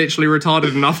 You're literally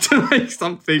retarded enough to make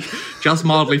something just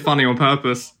mildly funny on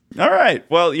purpose. All right.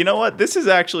 Well, you know what? This has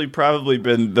actually probably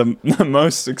been the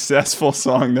most successful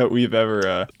song that we've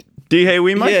ever. Hey,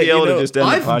 we might be able to just end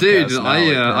the podcast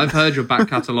now. I've heard your back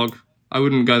catalogue. I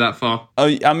wouldn't go that far.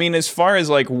 I mean, as far as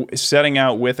setting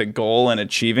out with a goal and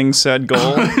achieving said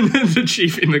goal.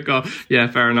 Achieving the goal.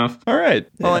 Yeah, fair enough. All right.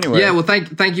 Well, anyway. Yeah, well,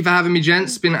 thank you for having me,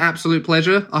 gents. It's been an absolute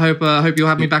pleasure. I hope you'll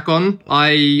have me back on.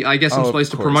 I guess I'm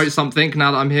supposed to promote something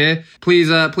now that I'm here. Please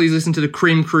listen to the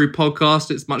Cream Crew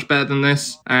podcast. It's much better than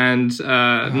this. And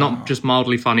not just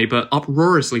mildly funny, but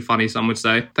uproariously funny, some would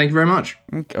say. Thank you very much.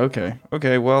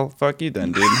 Okay. Well, fuck you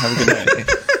then, dude. Have a good night.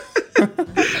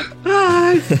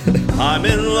 I'm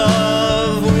in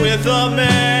love with a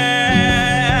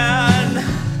man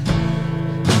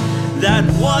that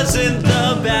wasn't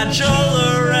the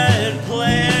Bachelorette